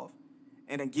worse off.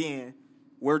 And again,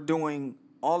 we're doing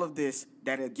all of this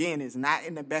that again is not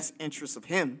in the best interest of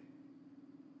him,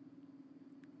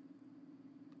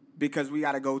 because we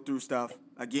got to go through stuff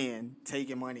again,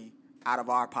 taking money out of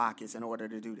our pockets in order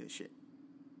to do this shit.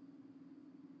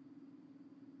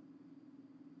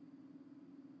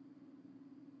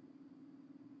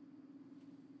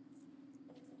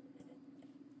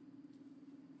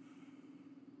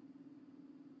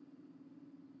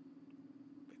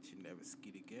 Bet you never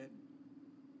skeet again.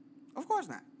 Of course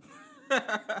not.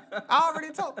 I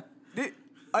already told.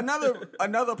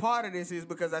 Another part of this is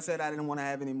because I said I didn't want to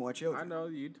have any more children. I know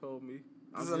you told me.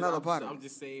 This is another part of it. I'm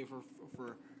just saying for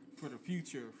the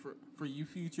future, for you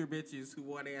future bitches who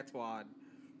want Antoine,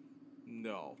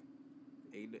 no,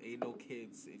 ain't no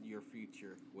kids in your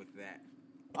future with that.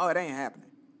 Oh, it ain't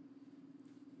happening.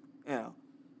 You know,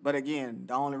 but again,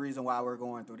 the only reason why we're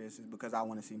going through this is because I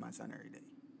want to see my son every day.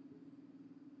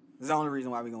 It's the only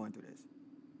reason why we're going through this.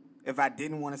 If I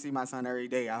didn't want to see my son every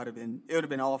day, it would have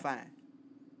been all fine.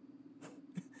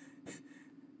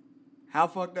 How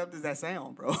fucked up does that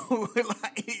sound, bro?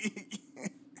 Like,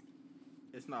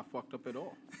 it's not fucked up at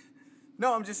all.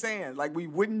 No, I'm just saying, like, we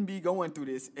wouldn't be going through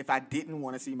this if I didn't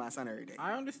want to see my son every day.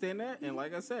 I understand that, and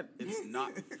like I said, it's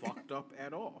not fucked up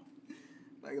at all.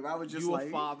 Like, if I was just you like...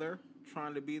 a father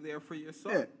trying to be there for your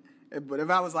son. Yeah. But if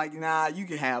I was like, nah, you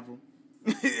can have him.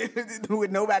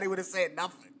 Nobody would have said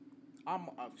nothing. I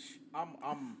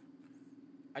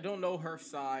don't know her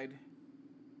side,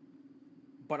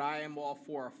 but I am all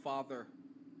for a father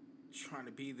trying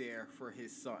to be there for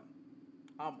his son.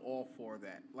 I'm all for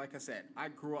that. Like I said, I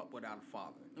grew up without a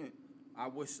father. Yeah. I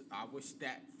wish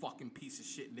that fucking piece of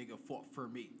shit nigga fought for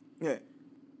me. Yeah.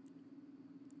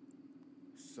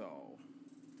 So,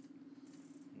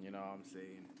 you know what I'm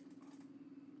saying?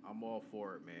 I'm all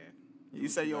for it, man. You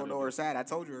say you don't know her side. I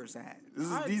told you her side.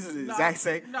 These are the nah, exact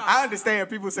same. nah. I understand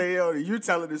people say, "Yo, you're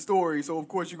telling the story, so of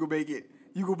course you gonna make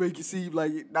it seem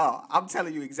like it." No, I'm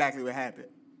telling you exactly what happened.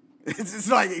 It's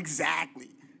just like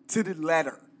exactly to the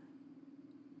letter.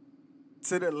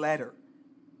 To the letter.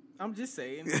 I'm just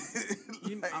saying.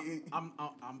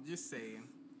 I'm just saying.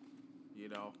 You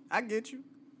know. I get you.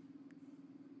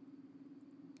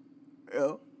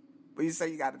 Yeah. But you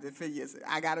say you gotta defend yourself.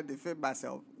 I gotta defend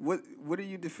myself. What are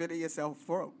you defending yourself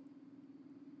from?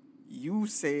 You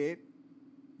said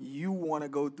you want to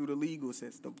go through the legal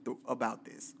system about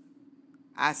this.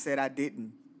 I said I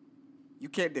didn't. You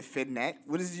can't defend that.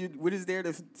 What is there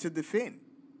to defend?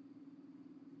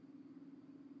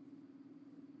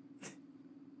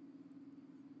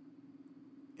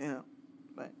 You know,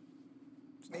 but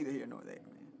it's neither here nor there,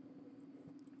 man.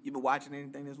 You been watching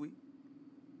anything this week?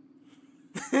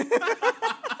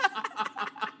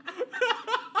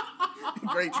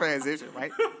 Great transition,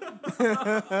 right?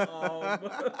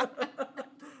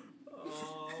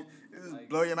 Just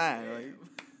blow your mind, right?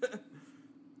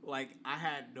 Like, I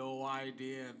had no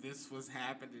idea this was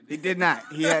happening. He did not.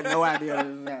 He had no idea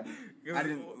this was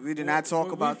happening. We did not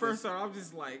talk about this. When we first started, I'm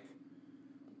just like,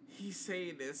 he's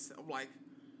saying this. I'm like,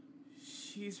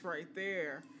 she's right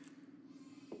there.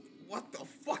 What the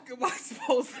fuck am I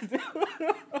supposed to do?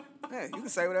 Yeah, you can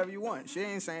say whatever you want. She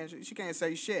ain't saying shit. She can't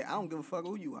say shit. I don't give a fuck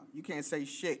who you are. You can't say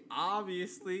shit.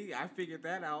 Obviously, I figured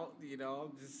that out. You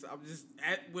know, I'm just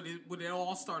when it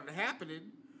all started happening,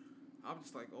 I'm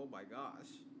just like, oh my gosh.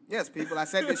 Yes, people. I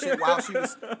said this shit while she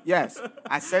was. Yes,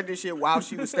 I said this shit while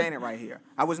she was standing right here.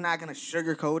 I was not gonna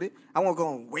sugarcoat it. I won't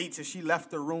go and wait till she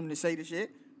left the room to say the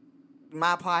shit.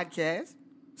 My podcast.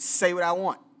 Say what I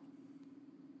want.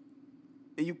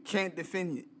 And you can't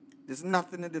defend it. There's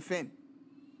nothing to defend.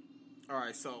 All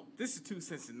right, so this is 2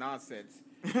 cents and nonsense.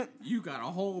 You got a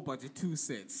whole bunch of 2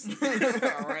 cents.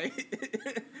 All right.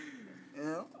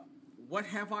 Yeah. What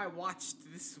have I watched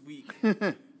this week?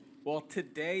 Well,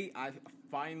 today I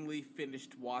finally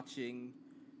finished watching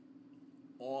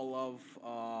all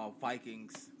of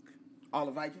Vikings. All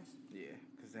the Vikings? Yeah,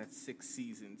 because that's 6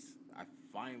 seasons. I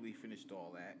finally finished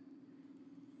all that.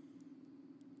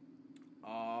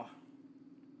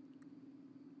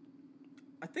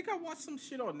 I think I watched some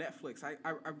shit on Netflix.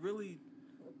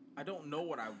 I don't know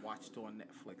what I watched on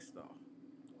Netflix though.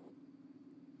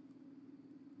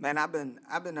 Man, I've been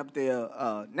up there.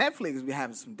 Netflix be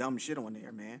having some dumb shit on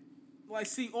there, man. Like,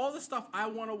 see, all the stuff I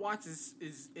want to watch is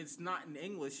it's not in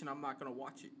English, and I'm not gonna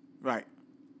watch it. Right.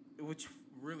 Which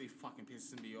really fucking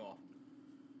pisses me off.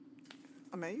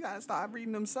 I mean, you gotta start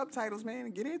reading them subtitles, man,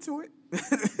 and get into it.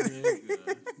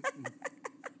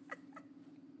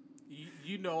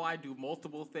 You know I do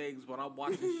multiple things when I'm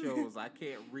watching shows. I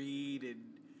can't read and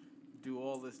do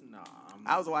all this. Nah.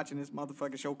 I was watching this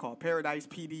motherfucking show called Paradise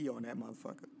PD on that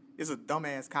motherfucker. It's a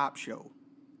dumbass cop show.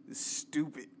 It's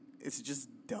stupid. It's just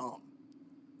dumb.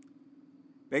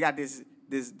 They got this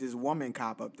woman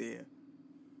cop up there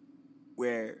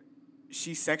where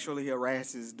she sexually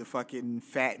harasses the fucking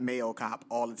fat male cop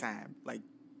all the time. Like,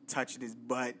 touching his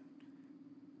butt,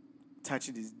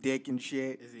 touching his dick and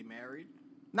shit. Is he married?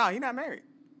 No, he's not married.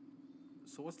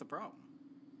 So what's the problem?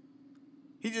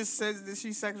 He just says that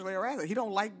she sexually harasses. He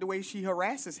don't like the way she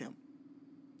harasses him.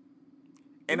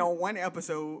 And on one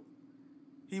episode,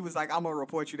 he was like, I'm going to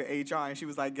report you to HR. And she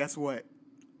was like, guess what?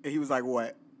 And he was like,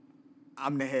 what?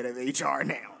 I'm the head of HR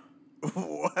now.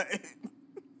 What?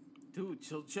 Dude,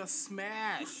 she'll just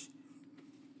smash.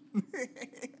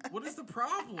 What is the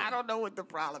problem? I don't know what the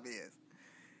problem is.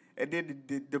 And then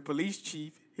the police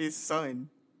chief, his son,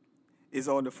 is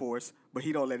on the force, but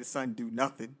he don't let his son do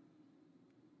nothing.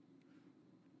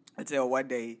 Until one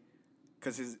day,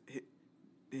 because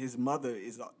his mother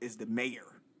is the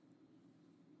mayor.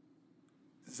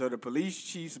 So the police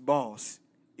chief's boss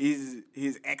is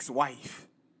his ex-wife.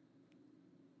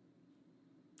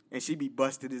 And she be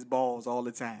busting his balls all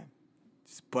the time.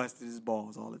 Just busting his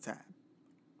balls all the time.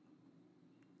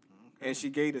 Okay. And she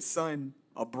gave the son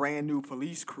a brand new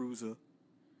police cruiser,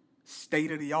 state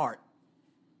of the art.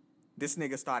 This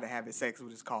nigga started having sex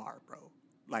with his car, bro.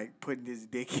 Like, putting his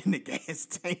dick in the gas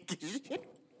tank and shit.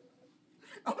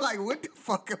 I'm like, what the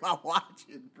fuck am I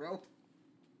watching, bro?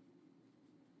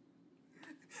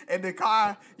 And the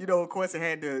car, you know, of course, it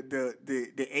had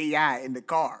the AI in the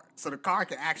car. So the car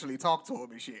can actually talk to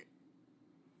him and shit.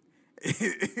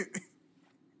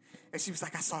 And she was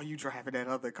like, I saw you driving that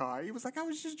other car. He was like, I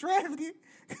was just driving it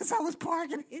because I was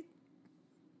parking it.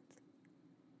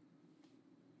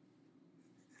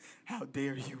 How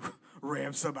dare you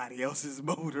ram somebody else's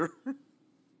motor?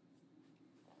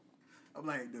 I'm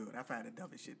like, dude, I find the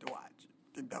dumbest shit to watch.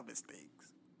 The dumbest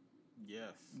things.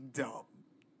 Yes. Dumb.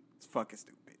 It's fucking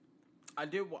stupid. I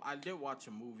did watch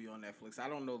a movie on Netflix. I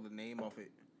don't know the name of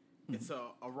it. Mm-hmm. It's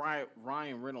a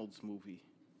Ryan Reynolds movie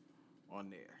on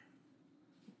there.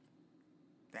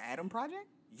 The Adam Project?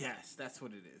 Yes, that's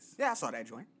what it is. Yeah, I saw that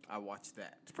joint. I watched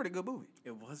that. It's a pretty good movie.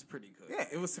 It was pretty good. Yeah.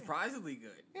 It was surprisingly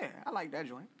good. Yeah, I like that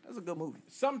joint. That was a good movie.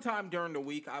 Sometime during the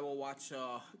week, I will watch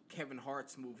Kevin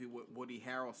Hart's movie with Woody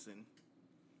Harrelson.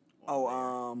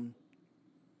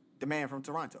 The Man from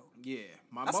Toronto. Yeah.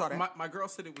 I saw that. My girl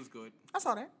said it was good. I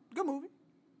saw that. Good movie.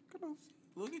 Good movie.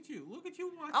 Look at you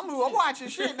watching I'm watching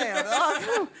shit now,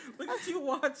 dog. Look at you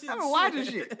watching I've been watching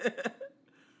shit.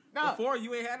 No. Before,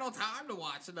 you ain't had no time to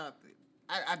watch nothing.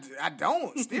 I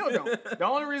don't. Still don't. The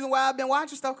only reason why I've been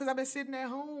watching stuff because I've been sitting at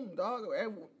home, dog.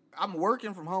 I'm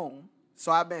working from home,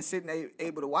 so I've been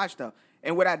able to watch stuff.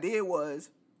 And what I did was,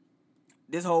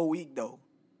 this whole week though,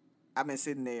 I've been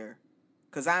sitting there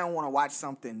because I don't want to watch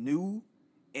something new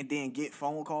and then get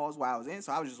phone calls while I was in.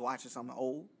 So I was just watching something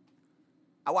old.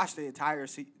 I watched the entire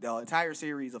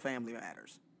series of Family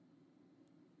Matters.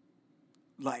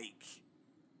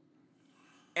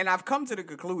 And I've come to the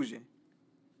conclusion,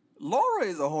 Laura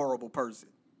is a horrible person.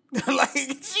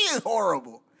 She is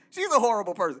horrible. She's a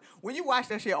horrible person. When you watch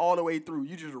that shit all the way through,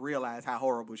 you just realize how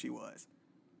horrible she was.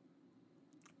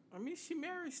 I mean, she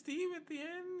married Steve at the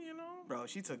end, you know? Bro,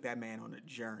 she took that man on a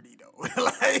journey, though.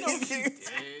 She did.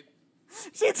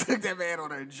 She took that man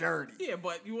on a journey. Yeah,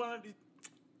 but you wanted to...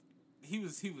 He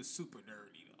was super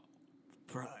dirty,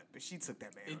 though. Bro, but she took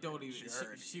that man on a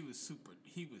journey. He was super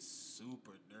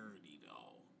dirty, though.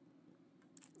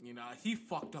 You know, he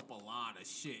fucked up a lot of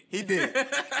shit. He did.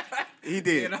 He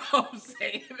did. You know what I'm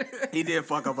saying? He did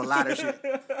fuck up a lot of shit.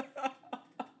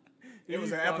 There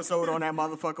was an episode on that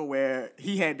motherfucker where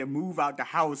he had to move out the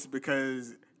house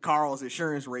because Carl's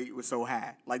insurance rate was so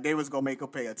high. Like, they was going to make him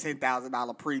pay a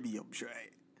 $10,000 premium,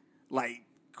 right? Like,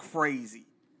 crazy.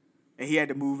 And he had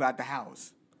to move out the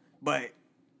house. But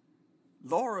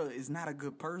Laura is not a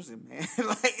good person, man.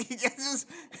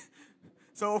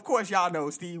 So, of course, y'all know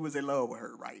Steve was in love with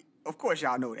her, right? Of course,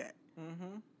 y'all know that.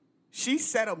 Mm-hmm. She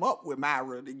set him up with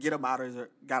Myra to get him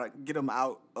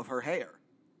out of her hair.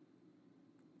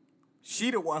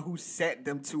 She the one who set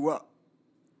them two up.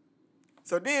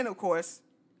 So then, of course,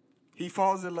 he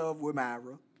falls in love with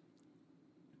Myra.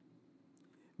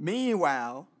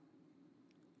 Meanwhile,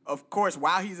 of course,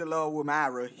 while he's in love with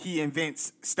Myra, he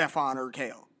invents Stefan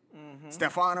Urkel. Mm-hmm.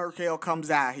 Stefan Urkel comes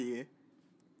out here.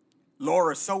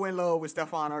 Laura's so in love with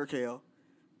Stefan Urkel.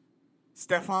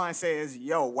 Stefan says,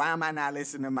 yo, why am I not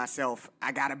listening to myself?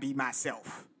 I gotta be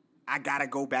myself. I gotta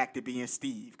go back to being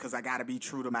Steve because I gotta be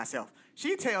true to myself.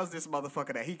 She tells this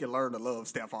motherfucker that he can learn to love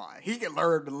Stefan. He can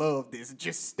learn to love this.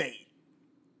 Just stay.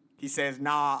 He says,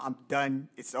 nah, I'm done.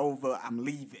 It's over. I'm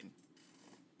leaving.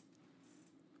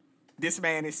 This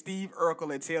man is Steve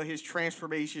Urkel until his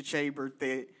transformation chamber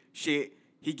shit.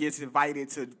 He gets invited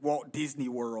to Walt Disney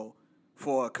World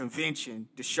for a convention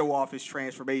to show off his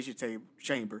transformation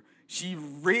chamber. She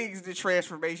rigs the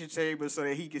transformation chamber so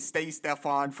that he can stay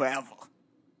Stefan forever.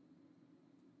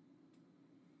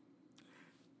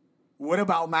 What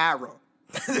about Myra?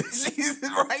 She's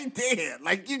right there.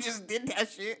 Like, you just did that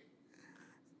shit.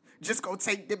 Just go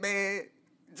take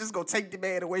the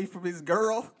man away from his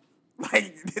girl.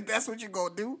 Like, that's what you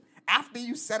gonna do after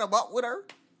you set him up with her?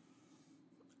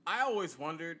 I always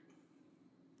wondered,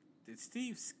 did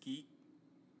Steve skeet?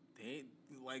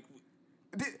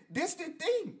 This the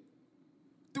thing.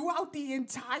 Throughout the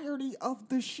entirety of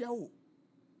the show,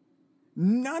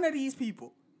 none of these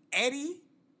people, Eddie,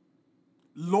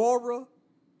 Laura,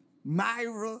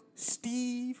 Myra,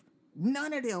 Steve,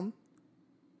 none of them,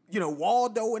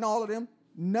 Waldo and all of them,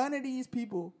 none of these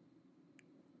people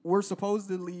were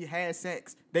supposedly had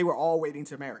sex. They were all waiting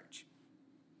to marriage.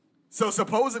 So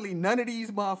supposedly none of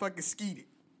these motherfuckers skeeted.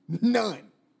 None.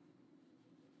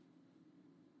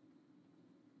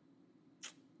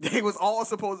 They was all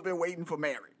supposed to be waiting for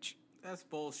marriage. That's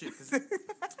bullshit. Cause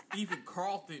even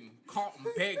Carlton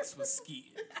Banks was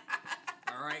skeeting.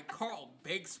 All right, Carl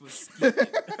Banks was skeeting.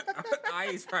 I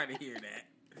ain't trying to hear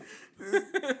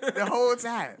that. The whole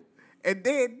time. And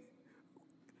then,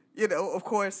 of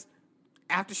course,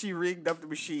 after she rigged up the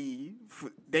machine,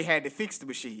 they had to fix the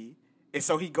machine. And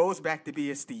so he goes back to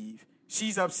being Steve.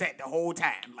 She's upset the whole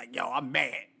time. Like, yo, I'm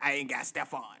mad. I ain't got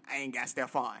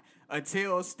Stefan.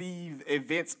 Until Steve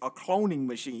invents a cloning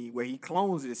machine where he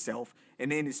clones himself.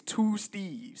 And then it's two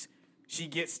Steves. She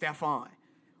gets Stefan.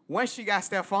 Once she got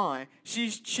Stefan,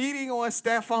 she's cheating on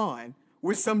Stefan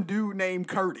with some dude named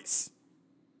Curtis.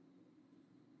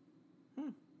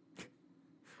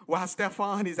 While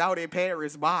Stefan is out in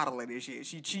Paris modeling and shit,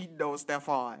 she cheating on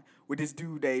Stefan with this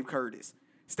dude named Curtis.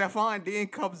 Stefan then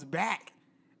comes back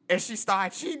and she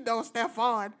started cheating on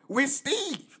Stefan with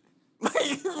Steve.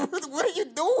 Like, what are you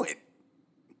doing?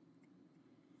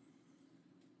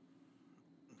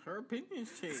 Her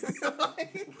opinions change.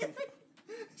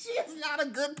 She is not a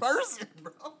good person,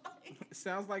 bro.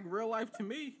 Sounds like real life to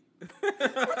me.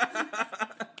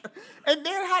 And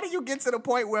then how do you get to the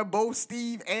point where both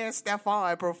Steve and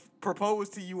Stefan propose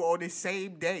to you on the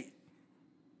same day?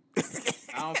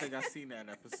 I don't think I've seen that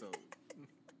episode.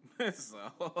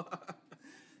 So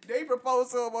they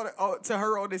proposed to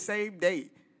her on the same day.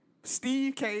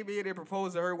 Steve came in and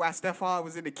proposed to her while Stefan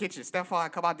was in the kitchen.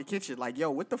 Stefan come out the kitchen like, yo,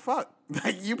 what the fuck?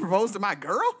 Like, you proposed to my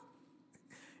girl?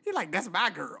 He like, that's my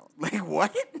girl. Like,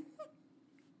 what?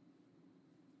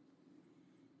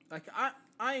 Like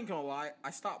I ain't gonna lie,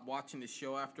 I stopped watching the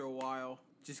show after a while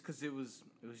just because it was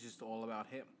just all about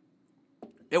him.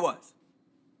 It was.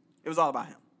 It was all about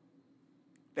him.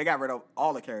 They got rid of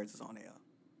all the characters on there.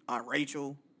 Aunt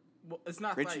Rachel. Well, it's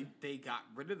not Richie. like they got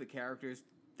rid of the characters.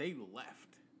 They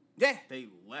left. Yeah. They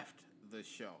left the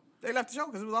show. They left the show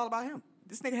because it was all about him.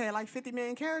 This nigga had like 50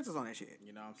 million characters on that shit.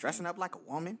 You know what I'm saying? Dressing up like a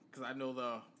woman. Because I know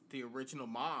the original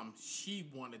mom, she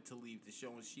wanted to leave the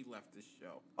show and she left the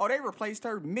show. Oh, they replaced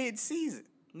her mid-season.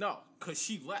 No, because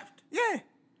she left. Yeah.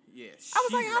 Yeah, I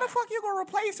was like, how the left. fuck you gonna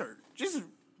replace her? Just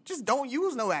don't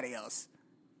use nobody else.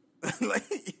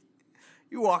 Like,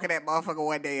 you walk in that motherfucker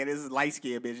one day and this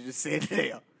light-skinned bitch just sitting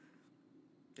there.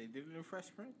 They did it in Fresh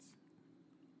Prince.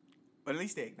 But at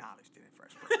least they acknowledged it in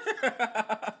Fresh Prince.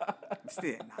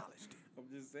 Still acknowledged it. I'm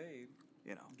just saying.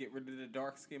 You know. Get rid of the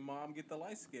dark-skinned mom, get the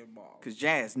light-skinned mom. Because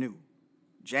Jazz knew.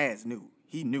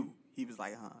 He knew. He was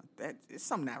like, there's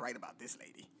something not right about this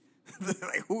lady.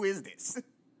 Like, who is this?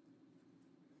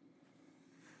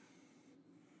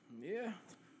 Yeah.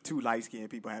 2 light-skinned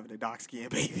people having a dark-skinned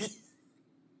baby.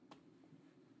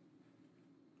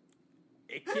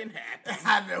 It can happen.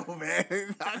 I know, man.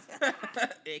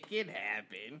 It can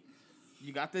happen.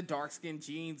 You got the dark-skinned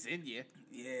genes in you.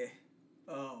 Yeah.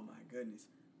 Oh, my goodness.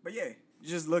 But, yeah,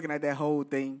 just looking at that whole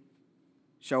thing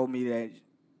showed me that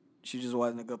she just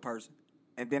wasn't a good person.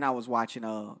 And then I was watching,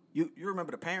 you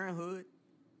remember The Parenthood?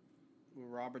 With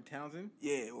Robert Townsend?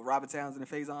 Yeah, with Robert Townsend and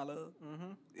Faison Love?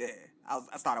 Mm-hmm. Yeah,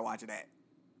 I started watching that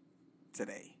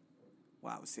today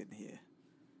while I was sitting here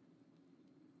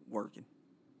working.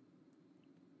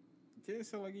 It didn't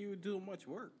sound like you were doing much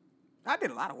work. I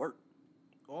did a lot of work.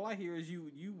 All I hear is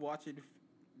you watching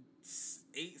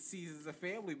 8 seasons of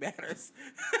Family Matters.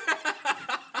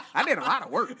 I did a lot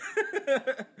of work.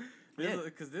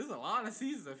 Because there's a lot of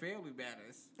seasons of Family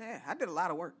Matters. Yeah, I did a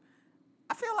lot of work.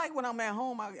 I feel like when I'm at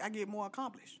home, I get more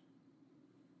accomplished.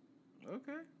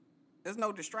 Okay. There's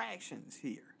no distractions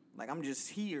here. Like, I'm just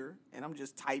here, and I'm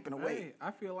just typing away. Hey,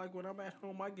 I feel like when I'm at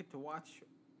home, I get to watch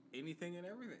anything and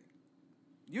everything.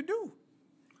 You do.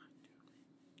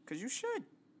 Because you should.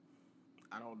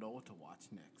 I don't know what to watch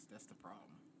next. That's the problem.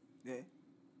 Yeah.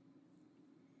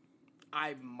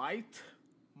 I might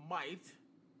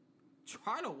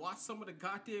try to watch some of the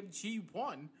goddamn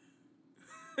G1.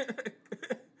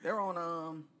 They're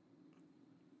on,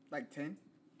 like 10.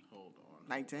 Hold on.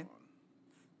 Night 10?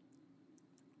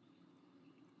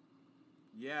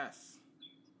 Yes.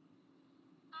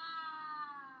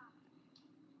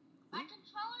 My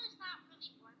controller is not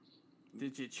really working.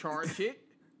 Did you charge it?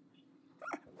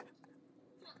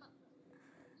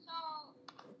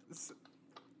 So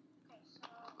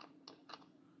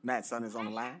Matt's son is on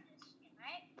the line.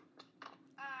 right?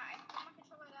 I put my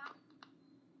controller down.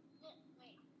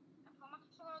 Wait, I put my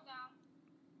controller down,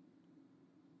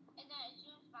 and then it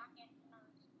zooms back in.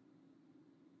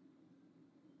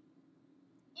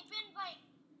 It's been like,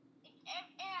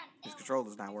 His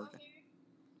controller's not working.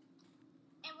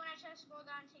 And when I try to scroll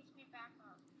down, it takes me back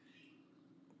up.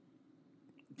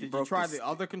 Did you broke try the the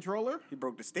other controller? He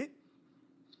broke the stick?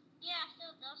 Yeah, it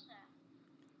still does that.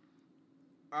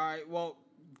 All right, well,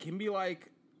 give me like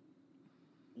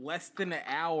less than an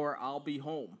hour. I'll be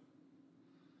home.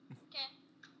 Okay.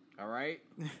 All right?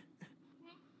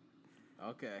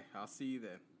 Okay, I'll see you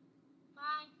then.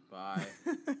 Bye.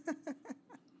 Bye.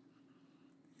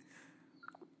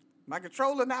 My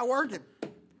controller not working.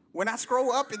 When I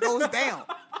scroll up, it goes down.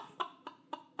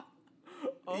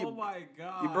 Oh my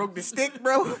god. You broke the stick,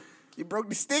 bro. You broke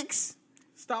the sticks.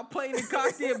 Stop playing the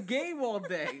goddamn game all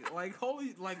day. Like,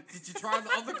 holy, like, did you try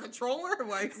the other controller?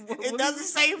 Like, It does the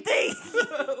same thing.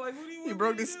 like, what do you You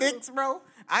broke the sticks, bro.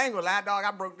 I ain't gonna lie, dog.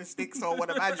 I broke the sticks on one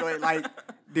of my joints. Like,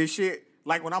 this shit.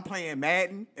 Like, when I'm playing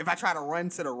Madden, if I try to run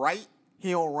to the right,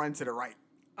 he don't run to the right.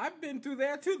 I've been through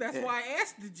that too. That's Yeah. why I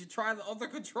asked, did you try the other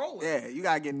controller? Yeah, you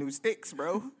gotta get new sticks,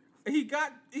 bro. He's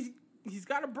got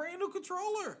a brand new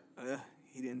controller.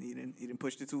 He didn't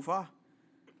push it too far.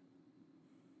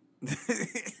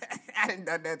 I done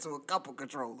done that to a couple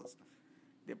controllers.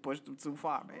 They pushed them too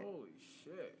far, man. Holy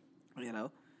shit. You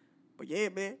know? But yeah,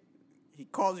 man. He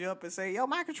calls you up and say, yo,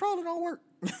 my controller don't work.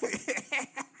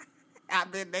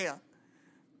 I've been there.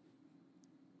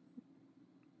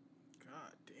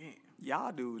 God damn.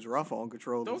 Y'all dudes rough on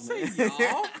controllers. Don't say man.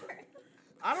 y'all.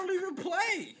 I don't even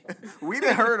play. We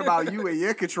done heard about you and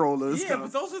your controllers. Yeah,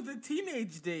 but those are the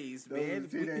teenage days, man.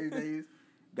 Teenage days.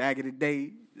 Back in the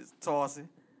day, just tossing.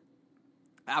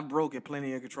 I've broken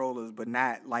plenty of controllers, but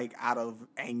not like out of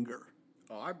anger.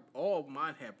 Oh, all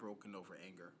mine have broken over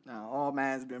anger. No, all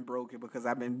mine's been broken because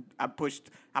I pushed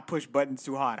buttons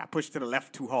too hard. I pushed to the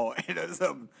left too hard or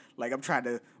something. Like I'm trying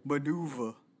to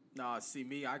maneuver. Nah, see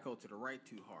me, I go to the right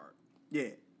too hard.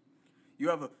 Yeah. You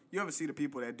ever see the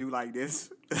people that do like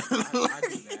this? I do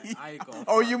that. I ain't going.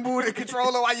 Oh, you move the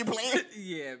controller while you playing?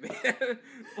 Yeah, man.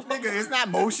 Nigga, it's not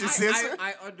motion sensor.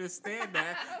 I understand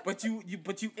that, but you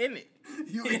in it.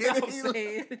 You You in know what I'm it?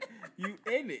 saying? You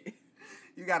in it.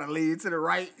 You gotta lean to the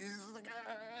right.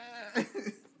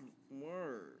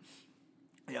 Word.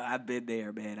 Yo, I've been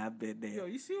there, man. I've been there. Yo,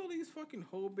 you see all these fucking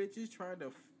hoe bitches trying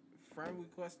to friend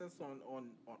request us on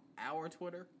our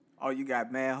Twitter? Oh, you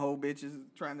got mad hoe bitches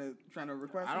trying to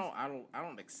request us? I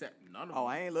don't accept none of them. Oh,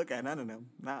 I ain't look at none of them.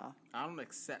 Nah. I don't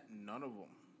accept none of them.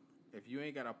 If you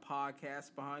ain't got a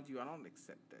podcast behind you, I don't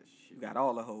accept that shit. You got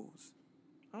all the hoes.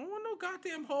 I don't want no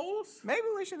goddamn hoes. Maybe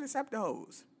we should accept the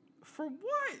hoes. For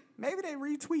what? Maybe they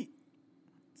retweet.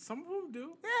 Some of them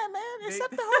do. Yeah, man.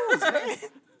 Accept the hoes, man.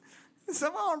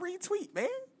 Some of them retweet, man.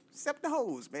 Accept the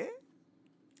hoes, man.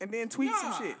 And then tweet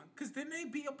some shit. Cause then they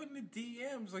be up in the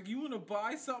DMs like, you wanna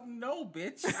buy something? No,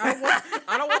 bitch.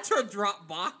 I don't want your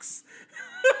Dropbox.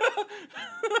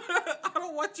 I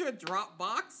don't want your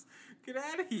Dropbox. Get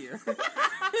out of here.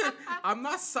 I'm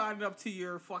not signing up to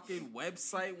your fucking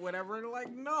website, whatever.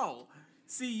 Like, no.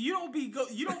 See, you don't be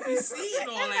seeing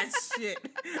all that shit.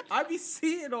 I be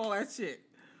seeing all that shit.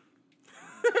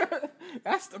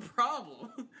 That's the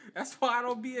problem. That's why I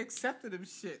don't be accepting them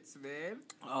shits, man.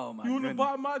 Oh my god. You wanna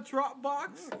buy my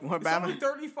Dropbox? What It's about only it?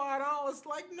 $35.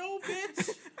 Like, no, bitch.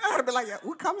 I would be like, yeah,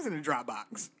 what comes in the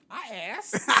Dropbox? I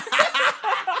asked.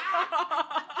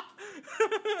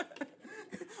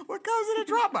 What comes in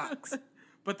the Dropbox?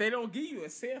 But they don't give you a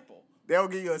sample. They'll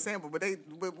give you a sample, but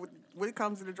what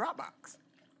comes in the Dropbox?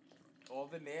 All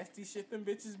the nasty shit them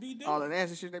bitches be doing. All the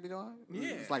nasty shit they be doing? Yeah.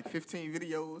 It's like 15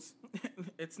 videos.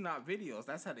 It's not videos.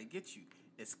 That's how they get you.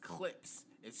 It's clips.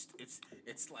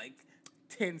 It's like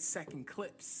 10-second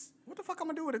clips. What the fuck I'm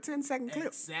gonna do with a 10-second clip?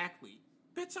 Exactly.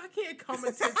 Bitch, I can't come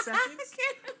in 10 seconds.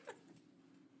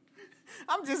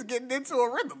 I'm just getting into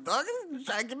a rhythm, dog. I'm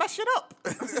trying to get my shit up.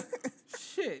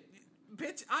 Shit.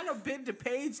 Bitch, I done been to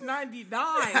page 99.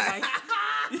 Like,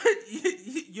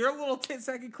 your little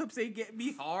 10-second clips ain't getting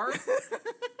me hard.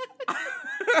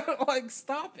 Like,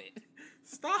 stop it.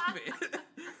 Stop it.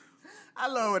 I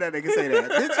love when that nigga say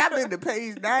that. Bitch, I've been to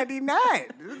page 99.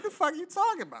 What the fuck you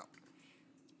talking about?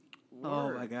 Oh,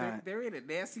 Word. my God. There ain't a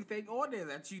nasty thing on there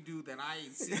that you do that I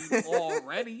ain't seen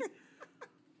already.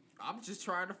 I'm just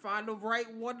trying to find the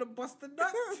right one to bust the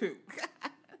nut to.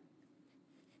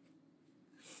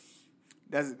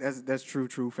 That's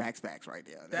true facts right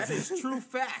there. That is true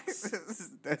facts.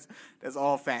 that's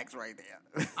all facts right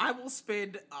there. I will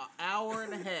spend an hour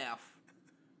and a half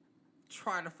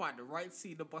trying to find the right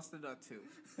scene to bust the nut to.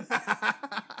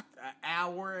 An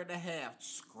hour and a half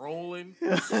scrolling.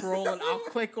 I'll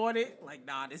click on it. Like,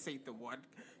 nah, this ain't the one.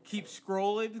 Keep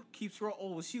scrolling.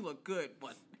 Oh, she look good,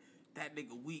 but that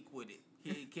nigga weak with it. He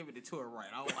ain't giving it to her right.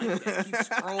 I don't like that. Keep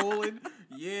scrolling.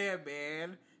 Yeah,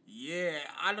 man. Yeah,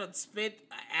 I done spent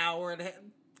an hour and a half.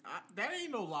 That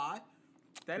ain't no lie.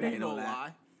 That ain't no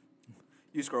lie.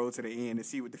 You scroll to the end and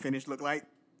see what the finish look like.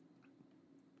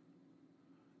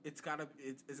 It's gotta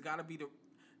be the.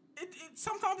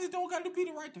 Sometimes it don't gotta be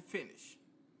the right to finish.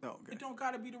 Oh, okay. It don't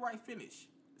gotta be the right finish.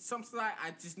 Sometimes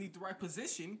I just need the right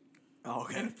position. Oh,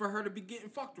 okay. And for her to be getting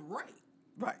fucked right.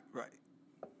 Right.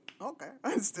 Okay,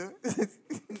 understood.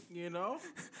 You know?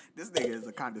 This nigga is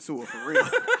a connoisseur for real.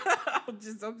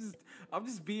 I'm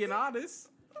just being honest.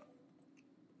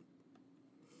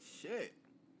 Shit.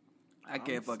 I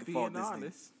can't fucking fault this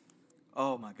nigga.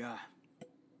 Oh my god.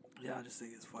 Yeah, this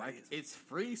thing is funny. Like, it's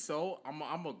free, so I'm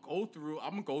gonna go through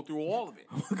all of it.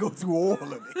 I'm gonna go through all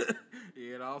of it.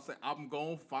 You know what I'm saying? I'm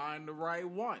gonna find the right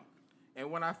one. And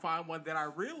when I find one that I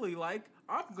really like,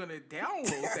 I'm gonna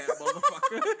download that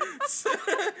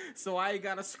motherfucker. So I ain't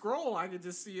gotta scroll. I can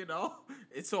just,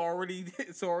 it's already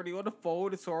on the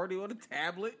phone. It's already on the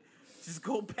tablet. Just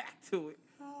go back to it.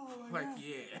 Oh like,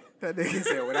 yeah. That nigga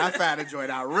said, when I found a joint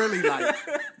I really like.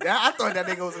 I thought that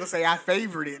nigga was gonna say I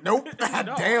favored it. Nope. I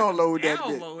download that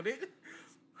bitch. Download it.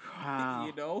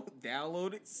 Wow.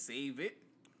 Download it, save it.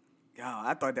 Yo,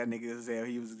 I thought that nigga said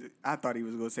I thought he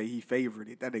was gonna say he favored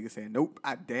it. That nigga said, nope,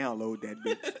 I download that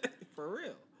bitch. For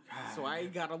real. So I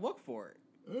ain't gotta look for it.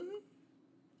 Mm-hmm.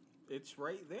 It's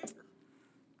right there.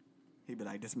 He be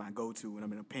like, this is my go-to when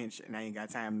I'm in a pinch and I ain't got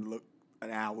time to look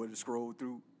an hour to scroll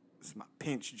through. This is my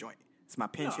pinch joint. It's my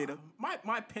pinch hitter.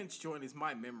 My pinch joint is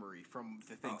my memory from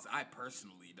the things I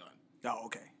personally done. Oh,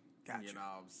 okay. Gotcha. You know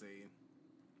what I'm saying?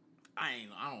 I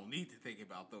don't need to think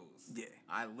about those. Yeah.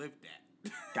 I lived that.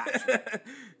 Gotcha.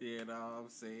 You know what I'm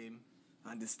saying?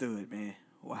 Understood, man.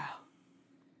 Wow.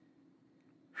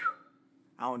 Whew.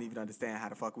 I don't even understand how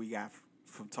the fuck we got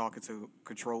from talking to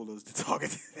controllers to talking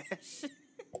to that shit.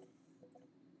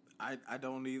 I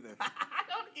don't either.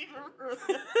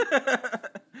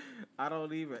 I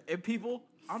don't even. And people,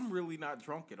 I'm really not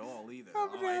drunk at all either.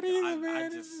 I'm not either, man.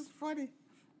 It's just funny.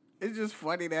 It's just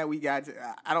funny that we got to,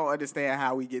 I don't understand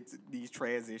how we get to these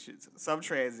transitions. Some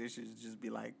transitions just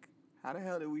be like, how the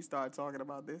hell did we start talking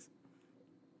about this?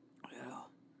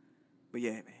 Well, but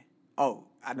yeah, man. Oh,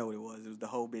 I know what it was. It was the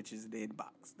whole bitches in the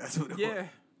inbox. That's what it was.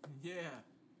 Yeah.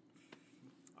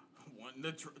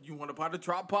 You want to buy the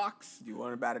Dropbox? You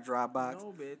want to buy the Dropbox?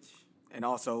 No, bitch. And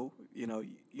also, you know,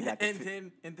 you got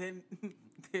and then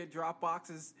their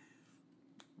Dropbox is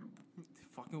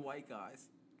fucking white guys.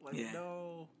 Like, Yeah.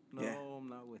 no, Yeah. I'm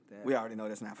not with that. We already know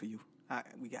that's not for you.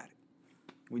 We got it.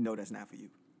 We know that's not for you.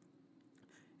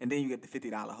 And then you get the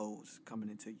 $50 hoes coming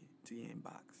into your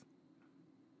inbox.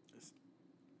 It's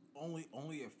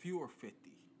only a few are 50.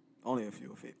 Only a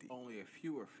few of 50. Only a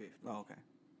few are 50. Oh, okay.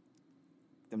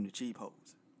 Them the cheap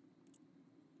hoes.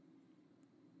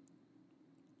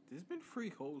 There's been free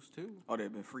hoes too. Oh, there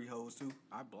been free hoes too?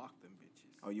 I blocked them bitches.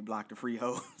 Oh, you blocked the free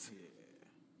hoes? Yeah.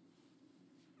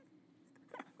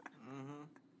 Mm-hmm.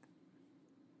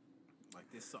 Like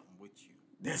there's something with you.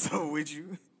 There's something with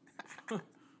you? You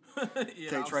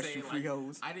Can't know trust what you I'm free saying?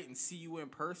 hoes? I didn't see you in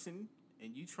person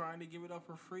and you trying to give it up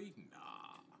for free?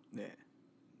 Nah. Yeah.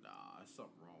 Nah, there's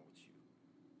something wrong with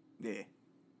you. Yeah.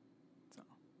 So.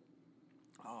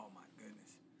 Oh, my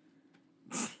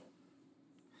goodness.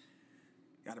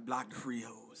 Gotta block the free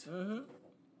hoes. Mm-hmm.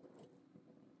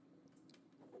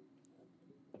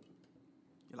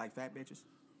 You like fat bitches?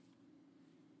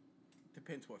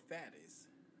 Depends what fat is.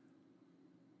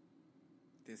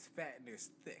 There's fat and there's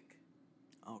thick.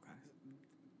 Okay.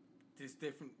 There's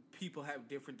different people have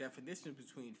different definitions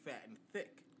between fat and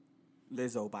thick.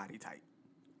 Lizzo body type.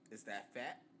 Is that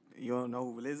fat? You don't know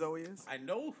who Lizzo is? I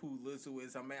know who Lizzo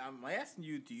is. I'm asking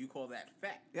you, do you call that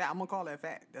fat? Yeah, I'm gonna call that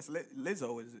fat. That's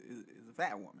Lizzo is a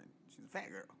fat woman. She's a fat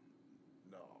girl.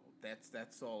 No,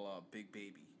 that's all Big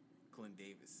Baby, Glenn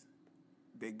Davis.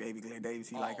 Big baby Glenn Davis,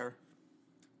 he like her?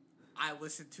 I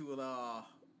listened to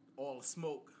All the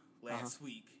Smoke last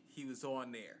week. He was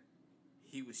on there.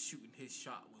 He was shooting his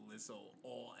shot with Lizzo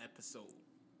all episode.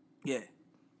 Yeah.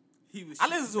 He was. I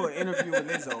listened to an interview with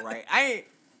Lizzo, right?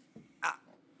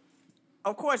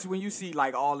 Of course, when you see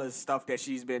like all the stuff that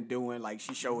she's been doing, like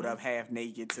she showed up half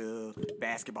naked to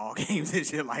basketball games and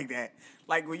shit like that.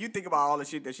 Like when you think about all the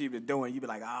shit that she's been doing, you be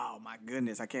like, "Oh my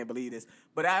goodness, I can't believe this."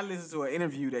 But I listened to an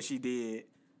interview that she did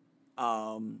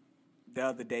the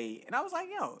other day, and I was like,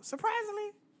 "Yo,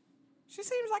 surprisingly, she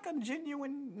seems like a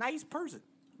genuine, nice person."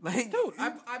 Like, Dude,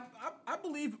 I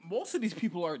believe most of these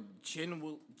people are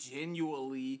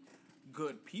genuinely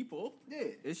good people. Yeah.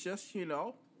 It's just, it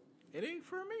ain't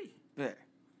for me. Yeah.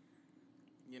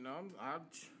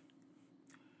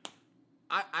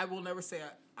 I will never say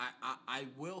I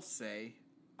will say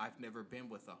I've never been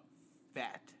with a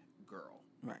fat girl.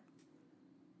 Right.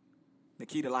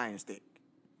 Nikita Lionstick.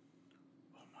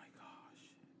 Oh my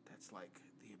gosh, that's like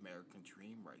the American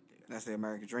dream right there. That's the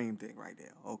American dream thing right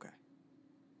there. Okay.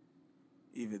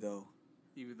 Even though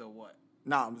what?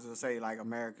 No, I'm just gonna say like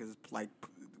America's like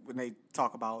when they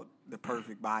talk about the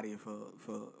perfect body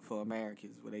for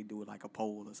Americans, when they do it like a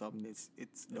poll or something, it's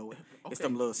Okay.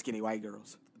 them little skinny white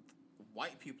girls.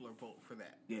 White people are voting for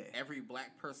that. Yeah. Every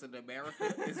black person in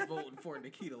America is voting for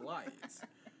Nikita Lyons.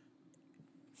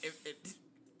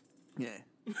 Yeah,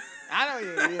 I know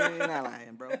you're not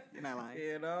lying, bro. You're not lying.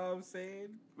 You know what I'm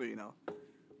saying? But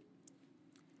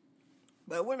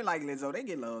but women like Lizzo, they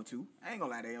get love too. I ain't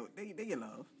gonna lie, they get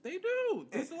love. They do.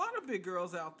 There's a lot of big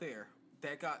girls out there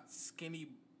that got skinny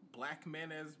black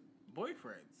men as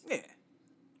boyfriends. Yeah.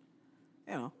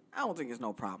 I don't think there's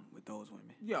no problem with those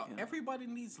women. Yo, everybody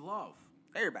needs love.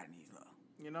 Everybody needs love.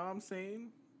 You know what I'm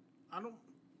saying? I'm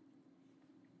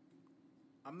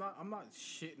not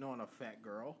shitting on a fat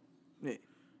girl. Yeah.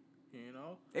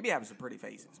 They be having some pretty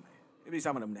faces, man. There be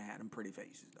some of them that have them pretty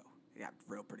faces, though. They got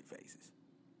real pretty faces.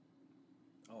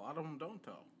 A lot of them don't,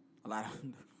 though. A lot of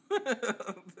them.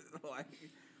 Like,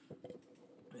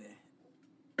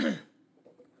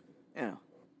 yeah.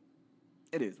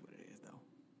 It is what it is, though.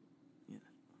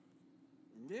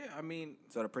 Yeah, I mean,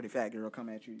 So the pretty fat girl come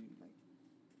at you, like,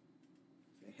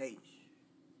 say, "Hey,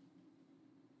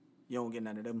 you don't get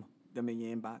none of them in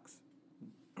your inbox.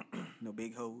 No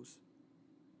big hoes.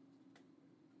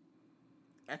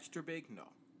 extra big? No.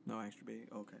 No extra big.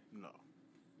 Okay. No.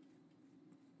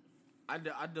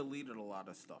 I deleted a lot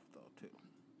of stuff though too.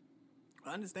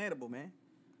 Understandable, man.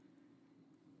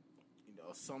 You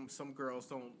know, some girls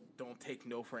don't take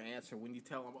no for an answer when you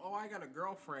tell them, "Oh, I got a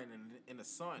girlfriend and a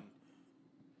son."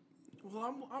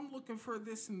 Well, I'm looking for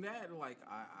this and that. Like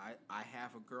I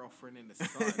have a girlfriend and a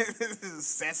son. This is a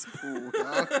cesspool,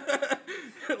 dog.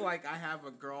 Like I have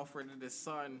a girlfriend and a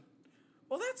son.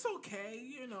 Well, that's okay.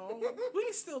 You know, we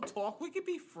can still talk. We can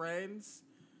be friends.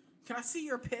 Can I see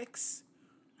your pics?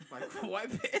 Like, what,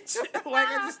 bitch? Like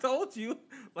I just told you.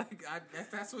 Like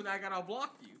that's when I gotta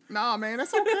block you. Nah, man,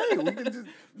 that's okay. We can just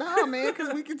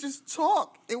because we can just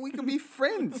talk and we can be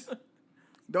friends.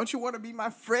 Don't you want to be my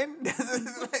friend?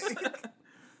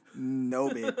 No,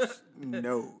 bitch.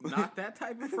 No. Not that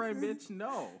type of friend, bitch.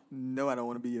 No. No, I don't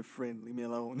want to be your friend. Leave me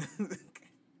alone.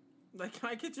 Like, can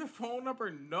I get your phone number?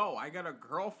 No, I got a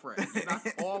girlfriend. You're not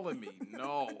calling me.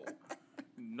 No.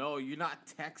 No, you're not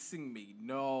texting me.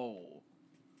 No.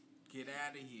 Get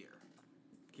out of here.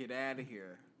 Get out of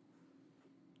here.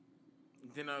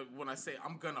 Then when I say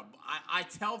I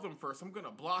tell them first, I'm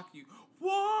gonna block you.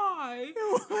 Why?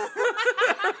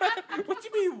 What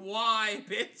you mean, why,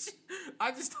 bitch?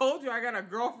 I just told you I got a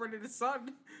girlfriend and a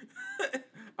son.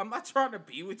 I'm not trying to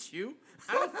be with you.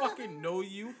 I don't fucking know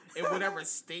you in whatever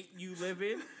state you live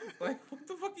in. Like, what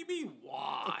the fuck you mean,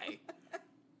 why?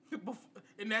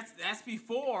 And that's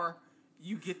before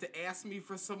you get to ask me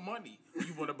for some money.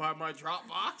 You want to buy my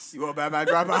Dropbox? You want to buy my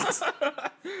Dropbox?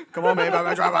 Come on, man, buy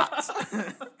my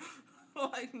Dropbox.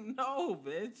 Like, no,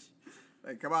 bitch.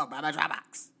 Like, come on, buy my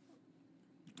Dropbox.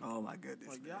 Oh, my goodness.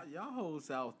 Like, y'all hoes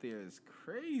out there is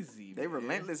crazy, They man.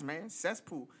 relentless, man.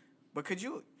 Cesspool. But could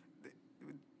you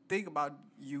think about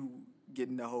you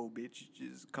getting the whole bitch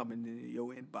just coming into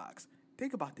your inbox?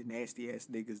 Think about the nasty-ass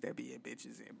niggas that be in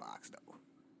bitches' inbox, though.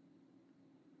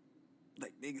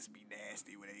 Like, niggas be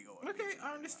nasty when they go. Okay,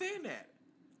 I understand that.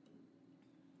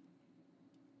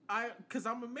 Cause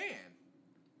I'm a man,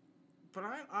 but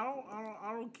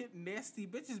I don't get nasty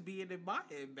bitches being in my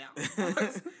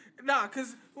inbox. Nah,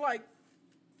 cause like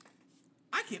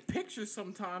I get pictures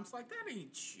sometimes. Like that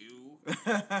ain't you.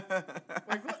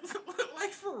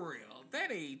 like for real,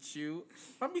 that ain't you.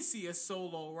 Let me see a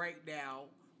solo right now,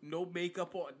 no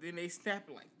makeup on. Then they snap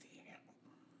it like,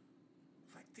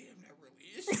 damn, that really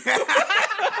is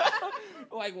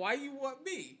you. Like, why you want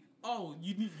me? Oh,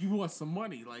 you want some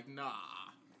money? Like, nah,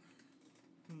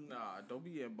 don't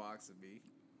be inboxing me.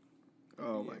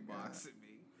 Oh my god. Inboxing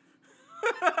me.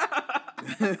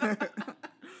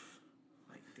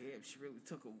 Like, damn, she really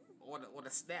took on a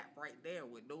snap right there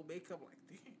with no makeup. Like,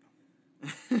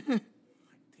 damn. Like,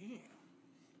 damn.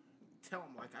 Tell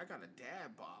him like I got a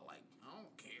dad bod. Like, I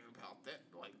don't care about that.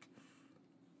 Like,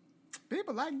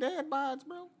 People like dad bods,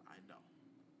 bro. I know.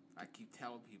 I keep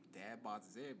telling people dad bods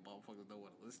is it. Motherfuckers don't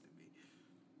want to listen to me.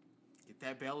 Get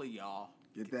that belly, y'all.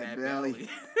 Get that belly.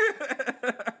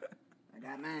 I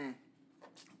got mine.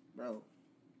 Bro.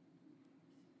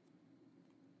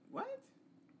 What?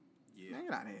 Yeah. Man,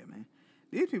 get out of here, man.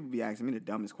 These people be asking me the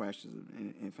dumbest questions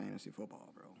in fantasy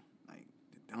football, bro. Like,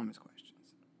 the dumbest questions.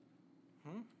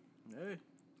 Hey.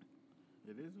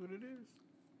 It is what it is.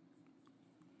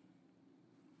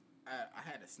 I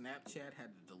had a Snapchat,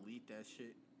 had to delete that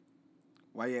shit.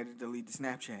 Why you had to delete the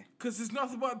Snapchat? Cause it's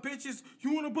nothing but bitches.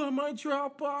 You wanna buy my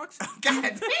Dropbox?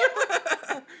 God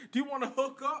damn. Do you wanna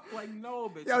hook up? Like, no,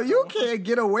 bitch. Yo, I you don't. can't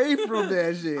get away from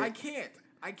that shit. I can't.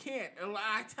 And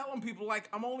I tell them people like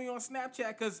I'm only on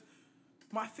Snapchat because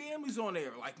my family's on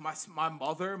there. Like my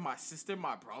mother, my sister,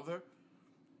 my brother.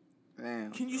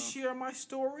 Damn. Can you share my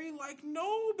story? Like,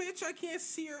 no, bitch, I can't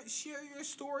share your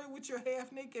story with your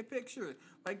half naked picture.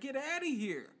 Like, get out of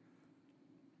here.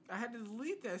 I had to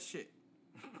delete that shit.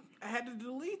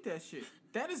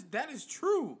 That is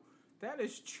true. That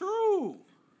is true.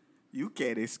 You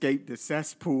can't escape the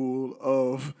cesspool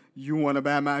of you want to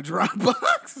buy my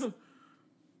Dropbox.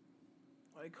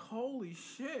 Like, holy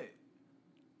shit.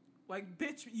 Like,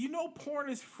 bitch, you know porn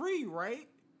is free, right?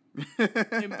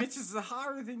 And bitches are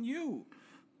hotter than you.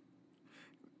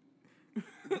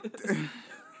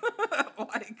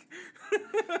 Like,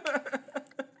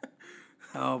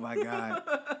 Oh my God.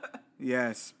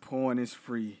 Yes, porn is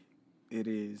free. It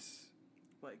is.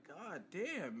 like, god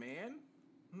damn, man.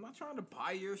 I'm not trying to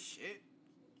buy your shit.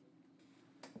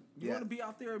 You Yeah. want to be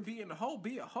out there and be in a hoe?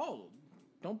 Be a hoe.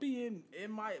 Don't be in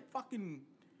my fucking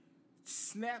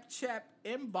Snapchat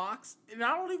inbox. And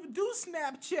I don't even do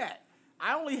Snapchat.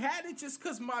 I only had it just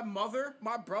because my mother,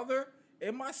 my brother,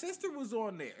 and my sister was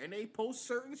on there. And they post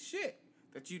certain shit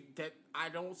that I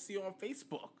don't see on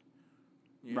Facebook.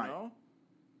 You Right. know?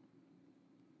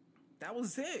 That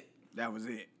was it. That was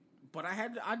it. But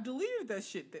I deleted that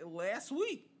shit last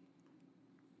week.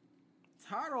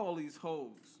 Tired of all these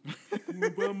hoes.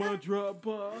 By my drop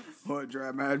box. Or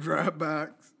drive my drop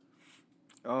box.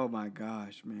 Oh my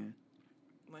gosh, man.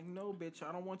 Like, no, bitch,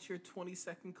 I don't want your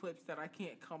 20-second clips that I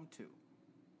can't come to.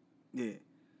 Yeah.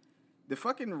 The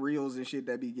fucking reels and shit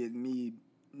that be getting me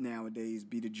nowadays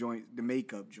be the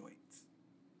makeup joints.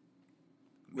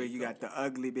 Where you got the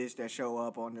ugly bitch that show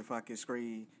up on the fucking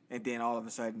screen, and then all of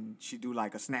a sudden she do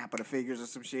like a snap of the fingers or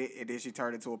some shit, and then she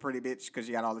turn into a pretty bitch because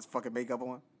she got all this fucking makeup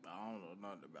on. I don't know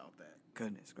nothing about that.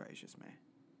 Goodness gracious, man.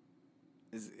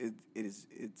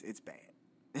 It's bad.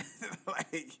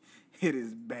 Like, it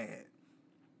is bad.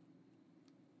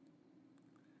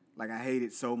 Like, I hate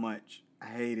it so much. I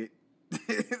hate it.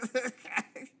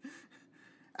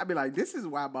 I be like, this is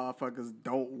why motherfuckers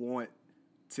don't want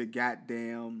to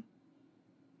goddamn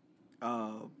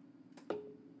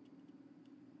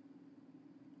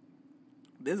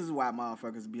this is why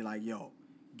motherfuckers be like, yo,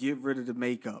 get rid of the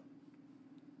makeup.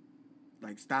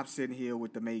 Like, stop sitting here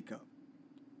with the makeup.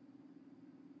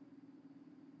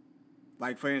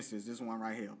 Like, for instance, this one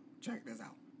right here. Check this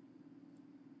out.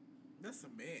 That's a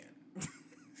man.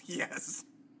 Yes.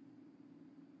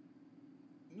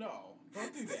 No,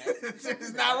 don't do that.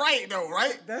 It's not right, though,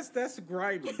 right? That's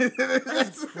grimy.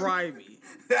 That's grimy.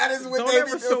 That is what Don't they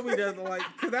ever be show doing. me that, like,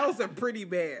 because that was a pretty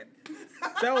man.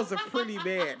 That was a pretty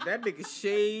man. That nigga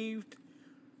shaved.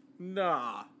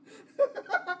 Nah.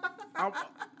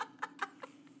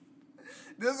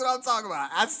 This is what I'm talking about.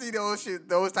 I see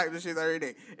those types of shit every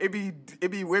day. It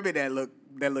be women that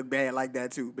look bad like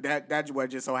that too. But that one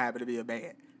just so happened to be a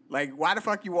man. Like, why the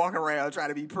fuck you walk around trying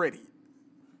to be pretty?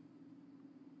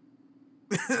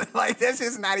 Like, that's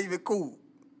just not even cool.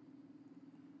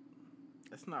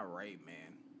 That's not right,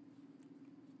 man.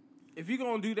 If you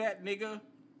gonna do that, nigga,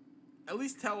 at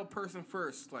least tell a person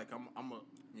first. Like, I'm a,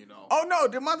 you know. Oh no,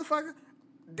 the motherfucker.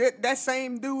 That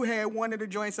same dude had one of the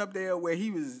joints up there where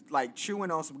he was like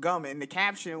chewing on some gum, and the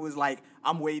caption was like,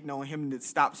 "I'm waiting on him to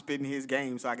stop spitting his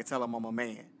game so I can tell him I'm a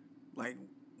man." Like,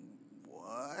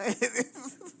 what?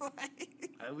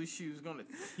 At least he was gonna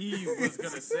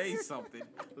say something.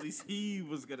 At least he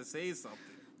was gonna say something.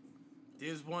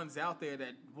 There's ones out there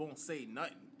that won't say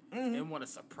nothing and want to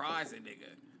surprise a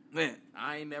nigga. Man,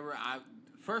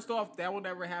 First off, that will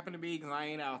never happen to me because I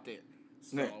ain't out there.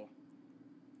 So. Man.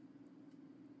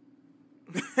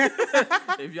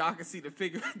 If y'all can see the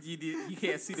figure, you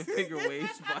can't see the figure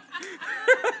waves,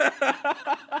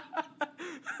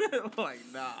 but like,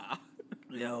 nah.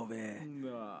 yo, man.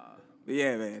 Nah. But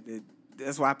yeah, man.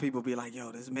 That's why people be like,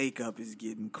 yo, this makeup is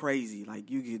getting crazy.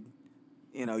 Like, you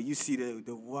see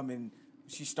the woman,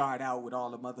 she started out with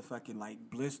all the motherfucking, like,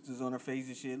 blisters on her face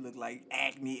and shit, look like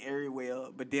acne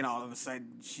everywhere. But then all of a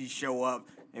sudden, she show up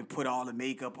and put all the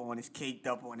makeup on, it's caked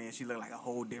up on there, she look like a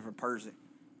whole different person.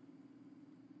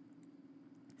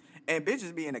 And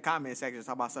bitches be in the comment section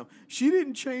talking about something. She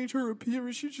didn't change her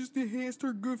appearance. She just enhanced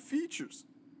her good features.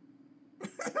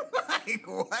 Like,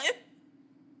 what?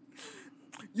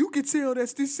 You can tell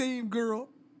that's the same girl.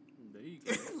 There you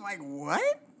go. Like,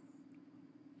 what?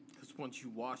 Because once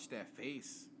you wash that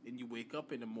face and you wake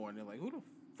up in the morning, like, who the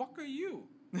fuck are you?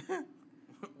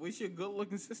 Where's your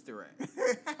good-looking sister at?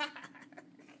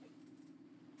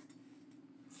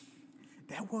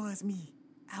 That was me.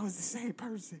 I was the same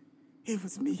person. It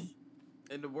was me.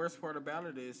 And the worst part about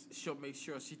it is she'll make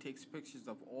sure she takes pictures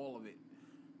of all of it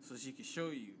so she can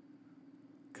show you.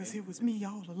 Because it was me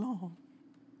all along.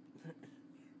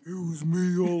 It was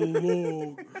me all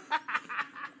along.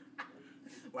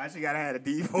 Why she gotta have a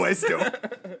deep voice, though?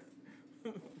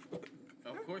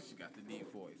 Of course you got the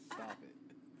deep voice. Stop it.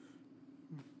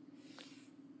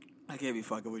 I can't be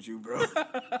fucking with you, bro.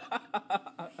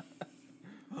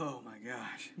 Oh, my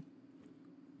gosh.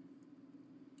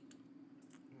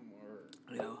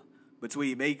 You know,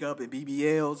 between makeup and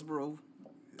BBLs, bro,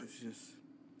 it's just...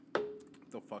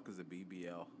 The fuck is a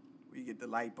BBL? You get the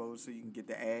lipo so you can get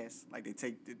the ass. Like, they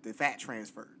take the fat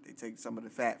transfer. They take some of the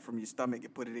fat from your stomach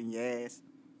and put it in your ass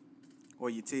or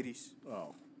your titties.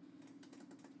 Oh.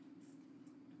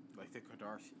 Like the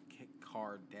Kardashians.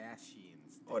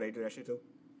 Oh, they do that shit too?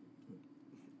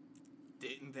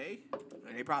 Didn't they?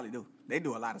 They probably do. They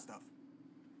do a lot of stuff.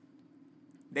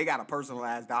 They got a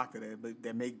personalized doctor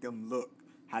that make them look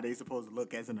how they supposed to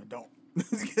look as an adult.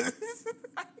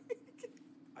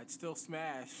 I'd still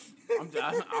smash. I'm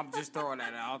just throwing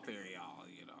that out there, y'all.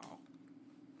 You know,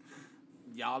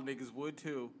 y'all niggas would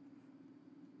too.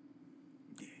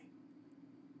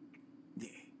 Yeah.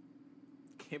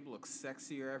 Kim looks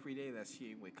sexier every day that she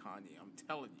ain't with Kanye. I'm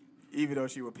telling you. Even though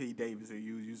she with Pete Davidson,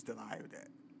 you still high with that.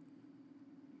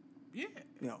 Yeah.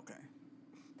 Yeah, okay.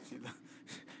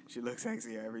 She looks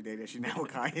sexier every day that she now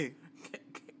with Kanye.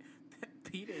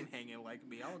 Pete ain't hanging like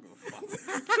me. I don't give a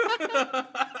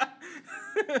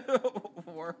fuck.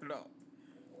 Word up.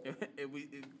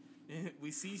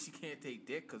 We see she can't take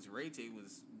dick because Ray J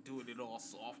was doing it all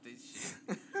soft and shit.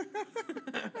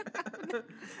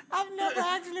 I've never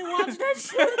actually watched that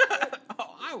shit.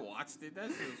 Oh, I watched it. That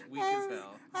shit was weak as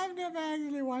hell. I've never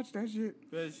actually watched that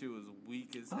shit. That shit was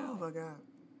weak as hell. Oh my god.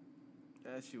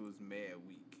 That shit was mad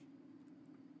weak.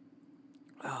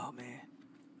 Oh man.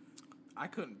 I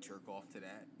couldn't jerk off to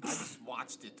that. I just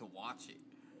watched it to watch it.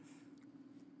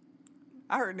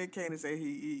 I heard Nick Cannon say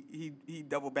he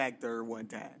double backed her one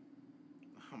time.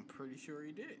 I'm pretty sure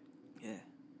he did. Yeah.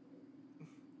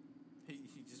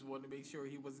 He just wanted to make sure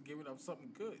he wasn't giving up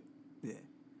something good. Yeah.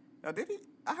 Now, did he?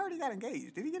 I heard he got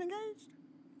engaged. Did he get engaged?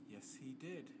 Yes, he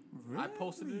did. Really? I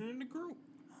posted it in the group.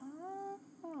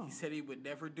 Oh. He said he would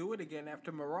never do it again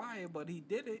after Mariah, but he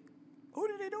did it. Who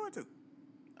did he do it to?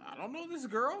 I don't know this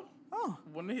girl. Oh.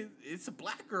 It's a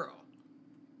black girl.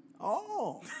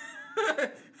 Oh.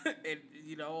 And,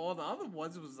 you know, all the other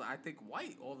ones was, I think,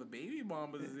 white. All the baby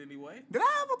mamas anyway. Did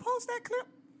I ever post that clip?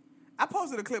 I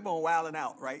posted a clip on Wildin'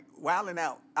 Out, right? Wildin'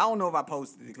 Out. I don't know if I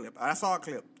posted the clip. I saw a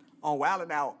clip. On Wildin'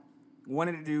 Out, one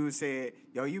of the dudes said,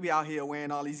 yo, you be out here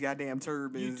wearing all these goddamn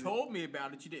turbans. You told me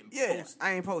about it. You didn't Yeah, post it.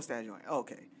 I ain't post that joint.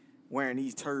 Okay. Wearing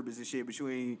these turbans and shit, but you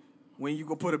ain't, when you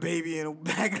go put a baby in a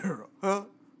black girl. Huh?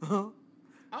 Huh?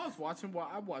 I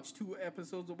watched 2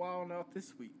 episodes of Wild Out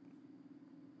this week.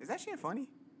 Is that shit funny?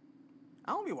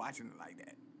 I don't be watching it like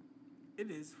that. It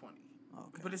is funny.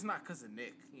 Okay. But it's not because of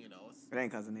Nick, you know. It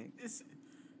ain't cause of Nick. It's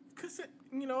because,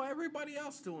 you know, everybody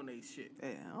else doing they shit. Yeah,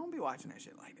 I don't be watching that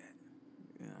shit like that.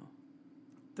 You know.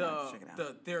 I'll check it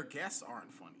out. Their guests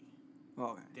aren't funny.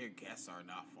 Okay. Their guests are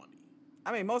not funny.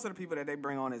 I mean, most of the people that they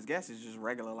bring on as guests is just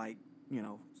regular, like, you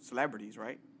know, celebrities,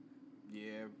 right?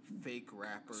 Yeah, fake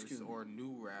rappers Excuse me. or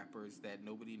new rappers that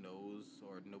nobody knows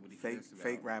or nobody cares about.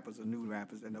 Fake rappers or new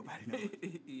rappers that nobody knows.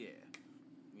 Yeah.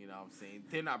 You know what I'm saying?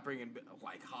 They're not bringing,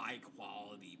 like,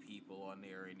 high-quality people on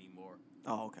there anymore.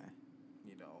 Oh, okay.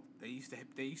 You know, they used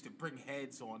to bring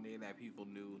heads on there that people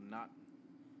knew, not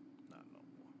no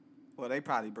more. Well, they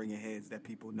probably bringing heads that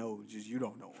people know, just you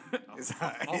don't know them. It's all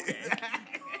right. Okay.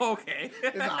 Okay.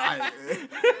 It's all right.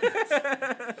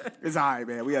 It's all right,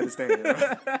 man. We understand.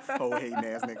 Old hating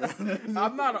ass nigga.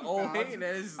 I'm not an old hating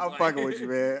ass. I'm fucking with you,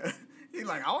 man. He's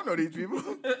like, I don't know these people.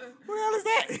 Who the hell is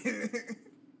that?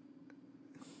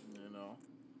 You know,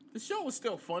 the show was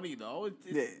still funny though.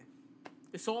 Yeah.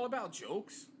 It's all about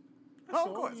jokes. That's Oh, all,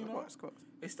 of course, you of know? course, of course.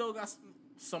 They still got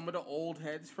some of the old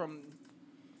heads from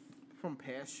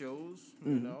past shows.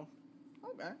 You know.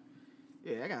 Okay.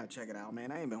 Yeah, I gotta check it out,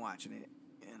 man. I ain't been watching it.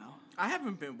 You know. I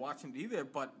haven't been watching it either,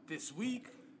 but this week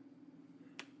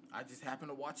I just happened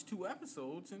to watch 2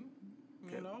 episodes, and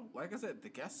you know, like I said, the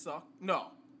guests suck.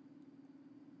 No.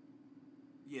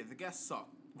 Yeah, the guests suck.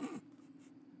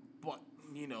 But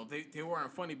you know, they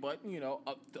weren't funny. But you know,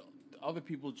 the other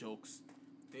people's jokes,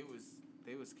 they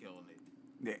was killing it.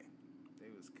 Yeah. They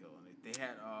was killing it. They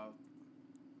had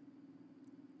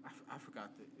I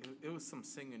forgot it was some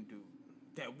singing dude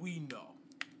that we know.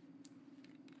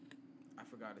 I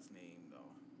forgot his name though.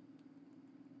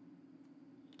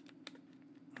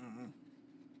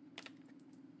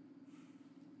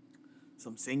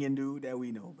 Some singing dude that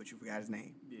we know, but you forgot his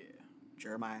name. Yeah.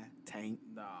 Jeremiah Tank.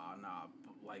 Nah.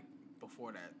 Like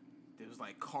before that, there was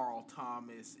like Carl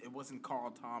Thomas. It wasn't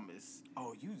Carl Thomas.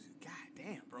 Oh, you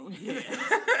goddamn, bro. Yeah.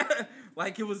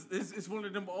 Like it's one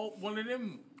of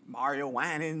them. Mario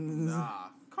Winans. Nah,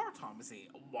 Carl Thomas ain't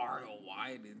Mario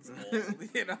Winans. Old,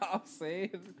 you know what I'm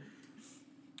saying?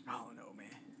 I don't know, man.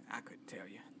 I couldn't tell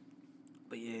you.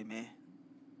 But yeah, man.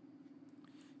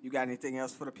 You got anything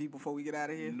else for the people before we get out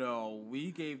of here? No,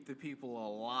 we gave the people a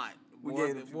lot. We More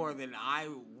gave than, the more than I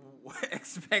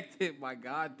expected my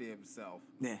goddamn self.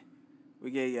 Yeah. We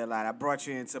gave you a lot. I brought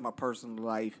you into my personal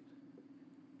life.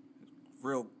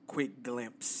 Real quick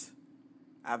glimpse.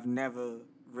 I've never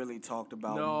really talked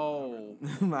about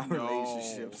my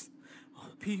relationships.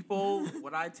 People,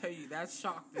 when I tell you that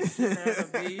shocked the shit out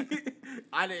of me,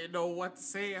 I didn't know what to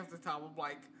say after the time. I'm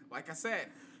like I said,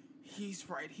 he's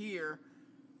right here,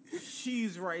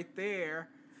 she's right there.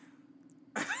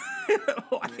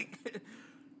 Like,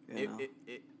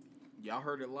 y'all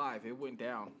heard it live. It went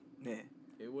down. Yeah.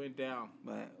 It went down.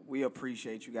 But we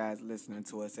appreciate you guys listening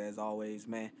to us as always,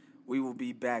 man. We will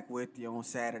be back with you on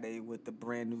Saturday with the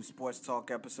brand new Sports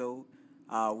Talk episode.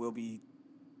 We'll be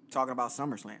talking about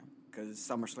SummerSlam because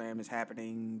SummerSlam is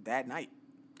happening that night.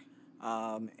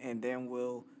 And then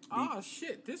we'll be... Oh,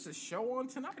 shit. This is show on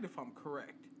tonight, if I'm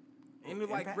correct. Ain't it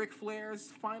like Impact? Ric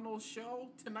Flair's final show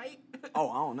tonight? Oh,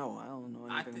 I don't know. I don't know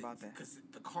anything about that. Because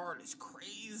the card is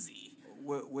crazy.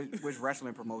 Which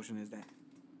wrestling promotion is that?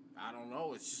 I don't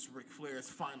know. It's just Ric Flair's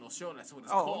final show. That's what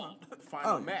it's Oh, called.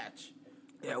 Final match.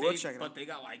 Yeah, But we'll check it But out. they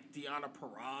got like Deonna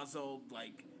Purrazzo,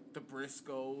 like the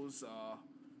Briscoes,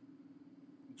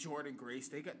 Jordan Grace.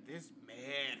 There's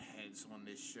mad heads on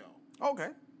this show. Okay.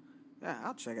 Yeah,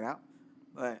 I'll check it out.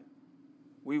 But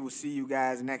we will see you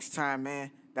guys next time,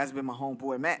 man. That's been my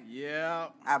homeboy, Matt. Yeah.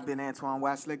 I've been Antoine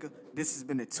Weisslicker. This has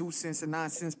been the 2 Cents and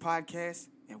Nonsense podcast,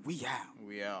 and we out.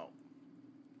 We out.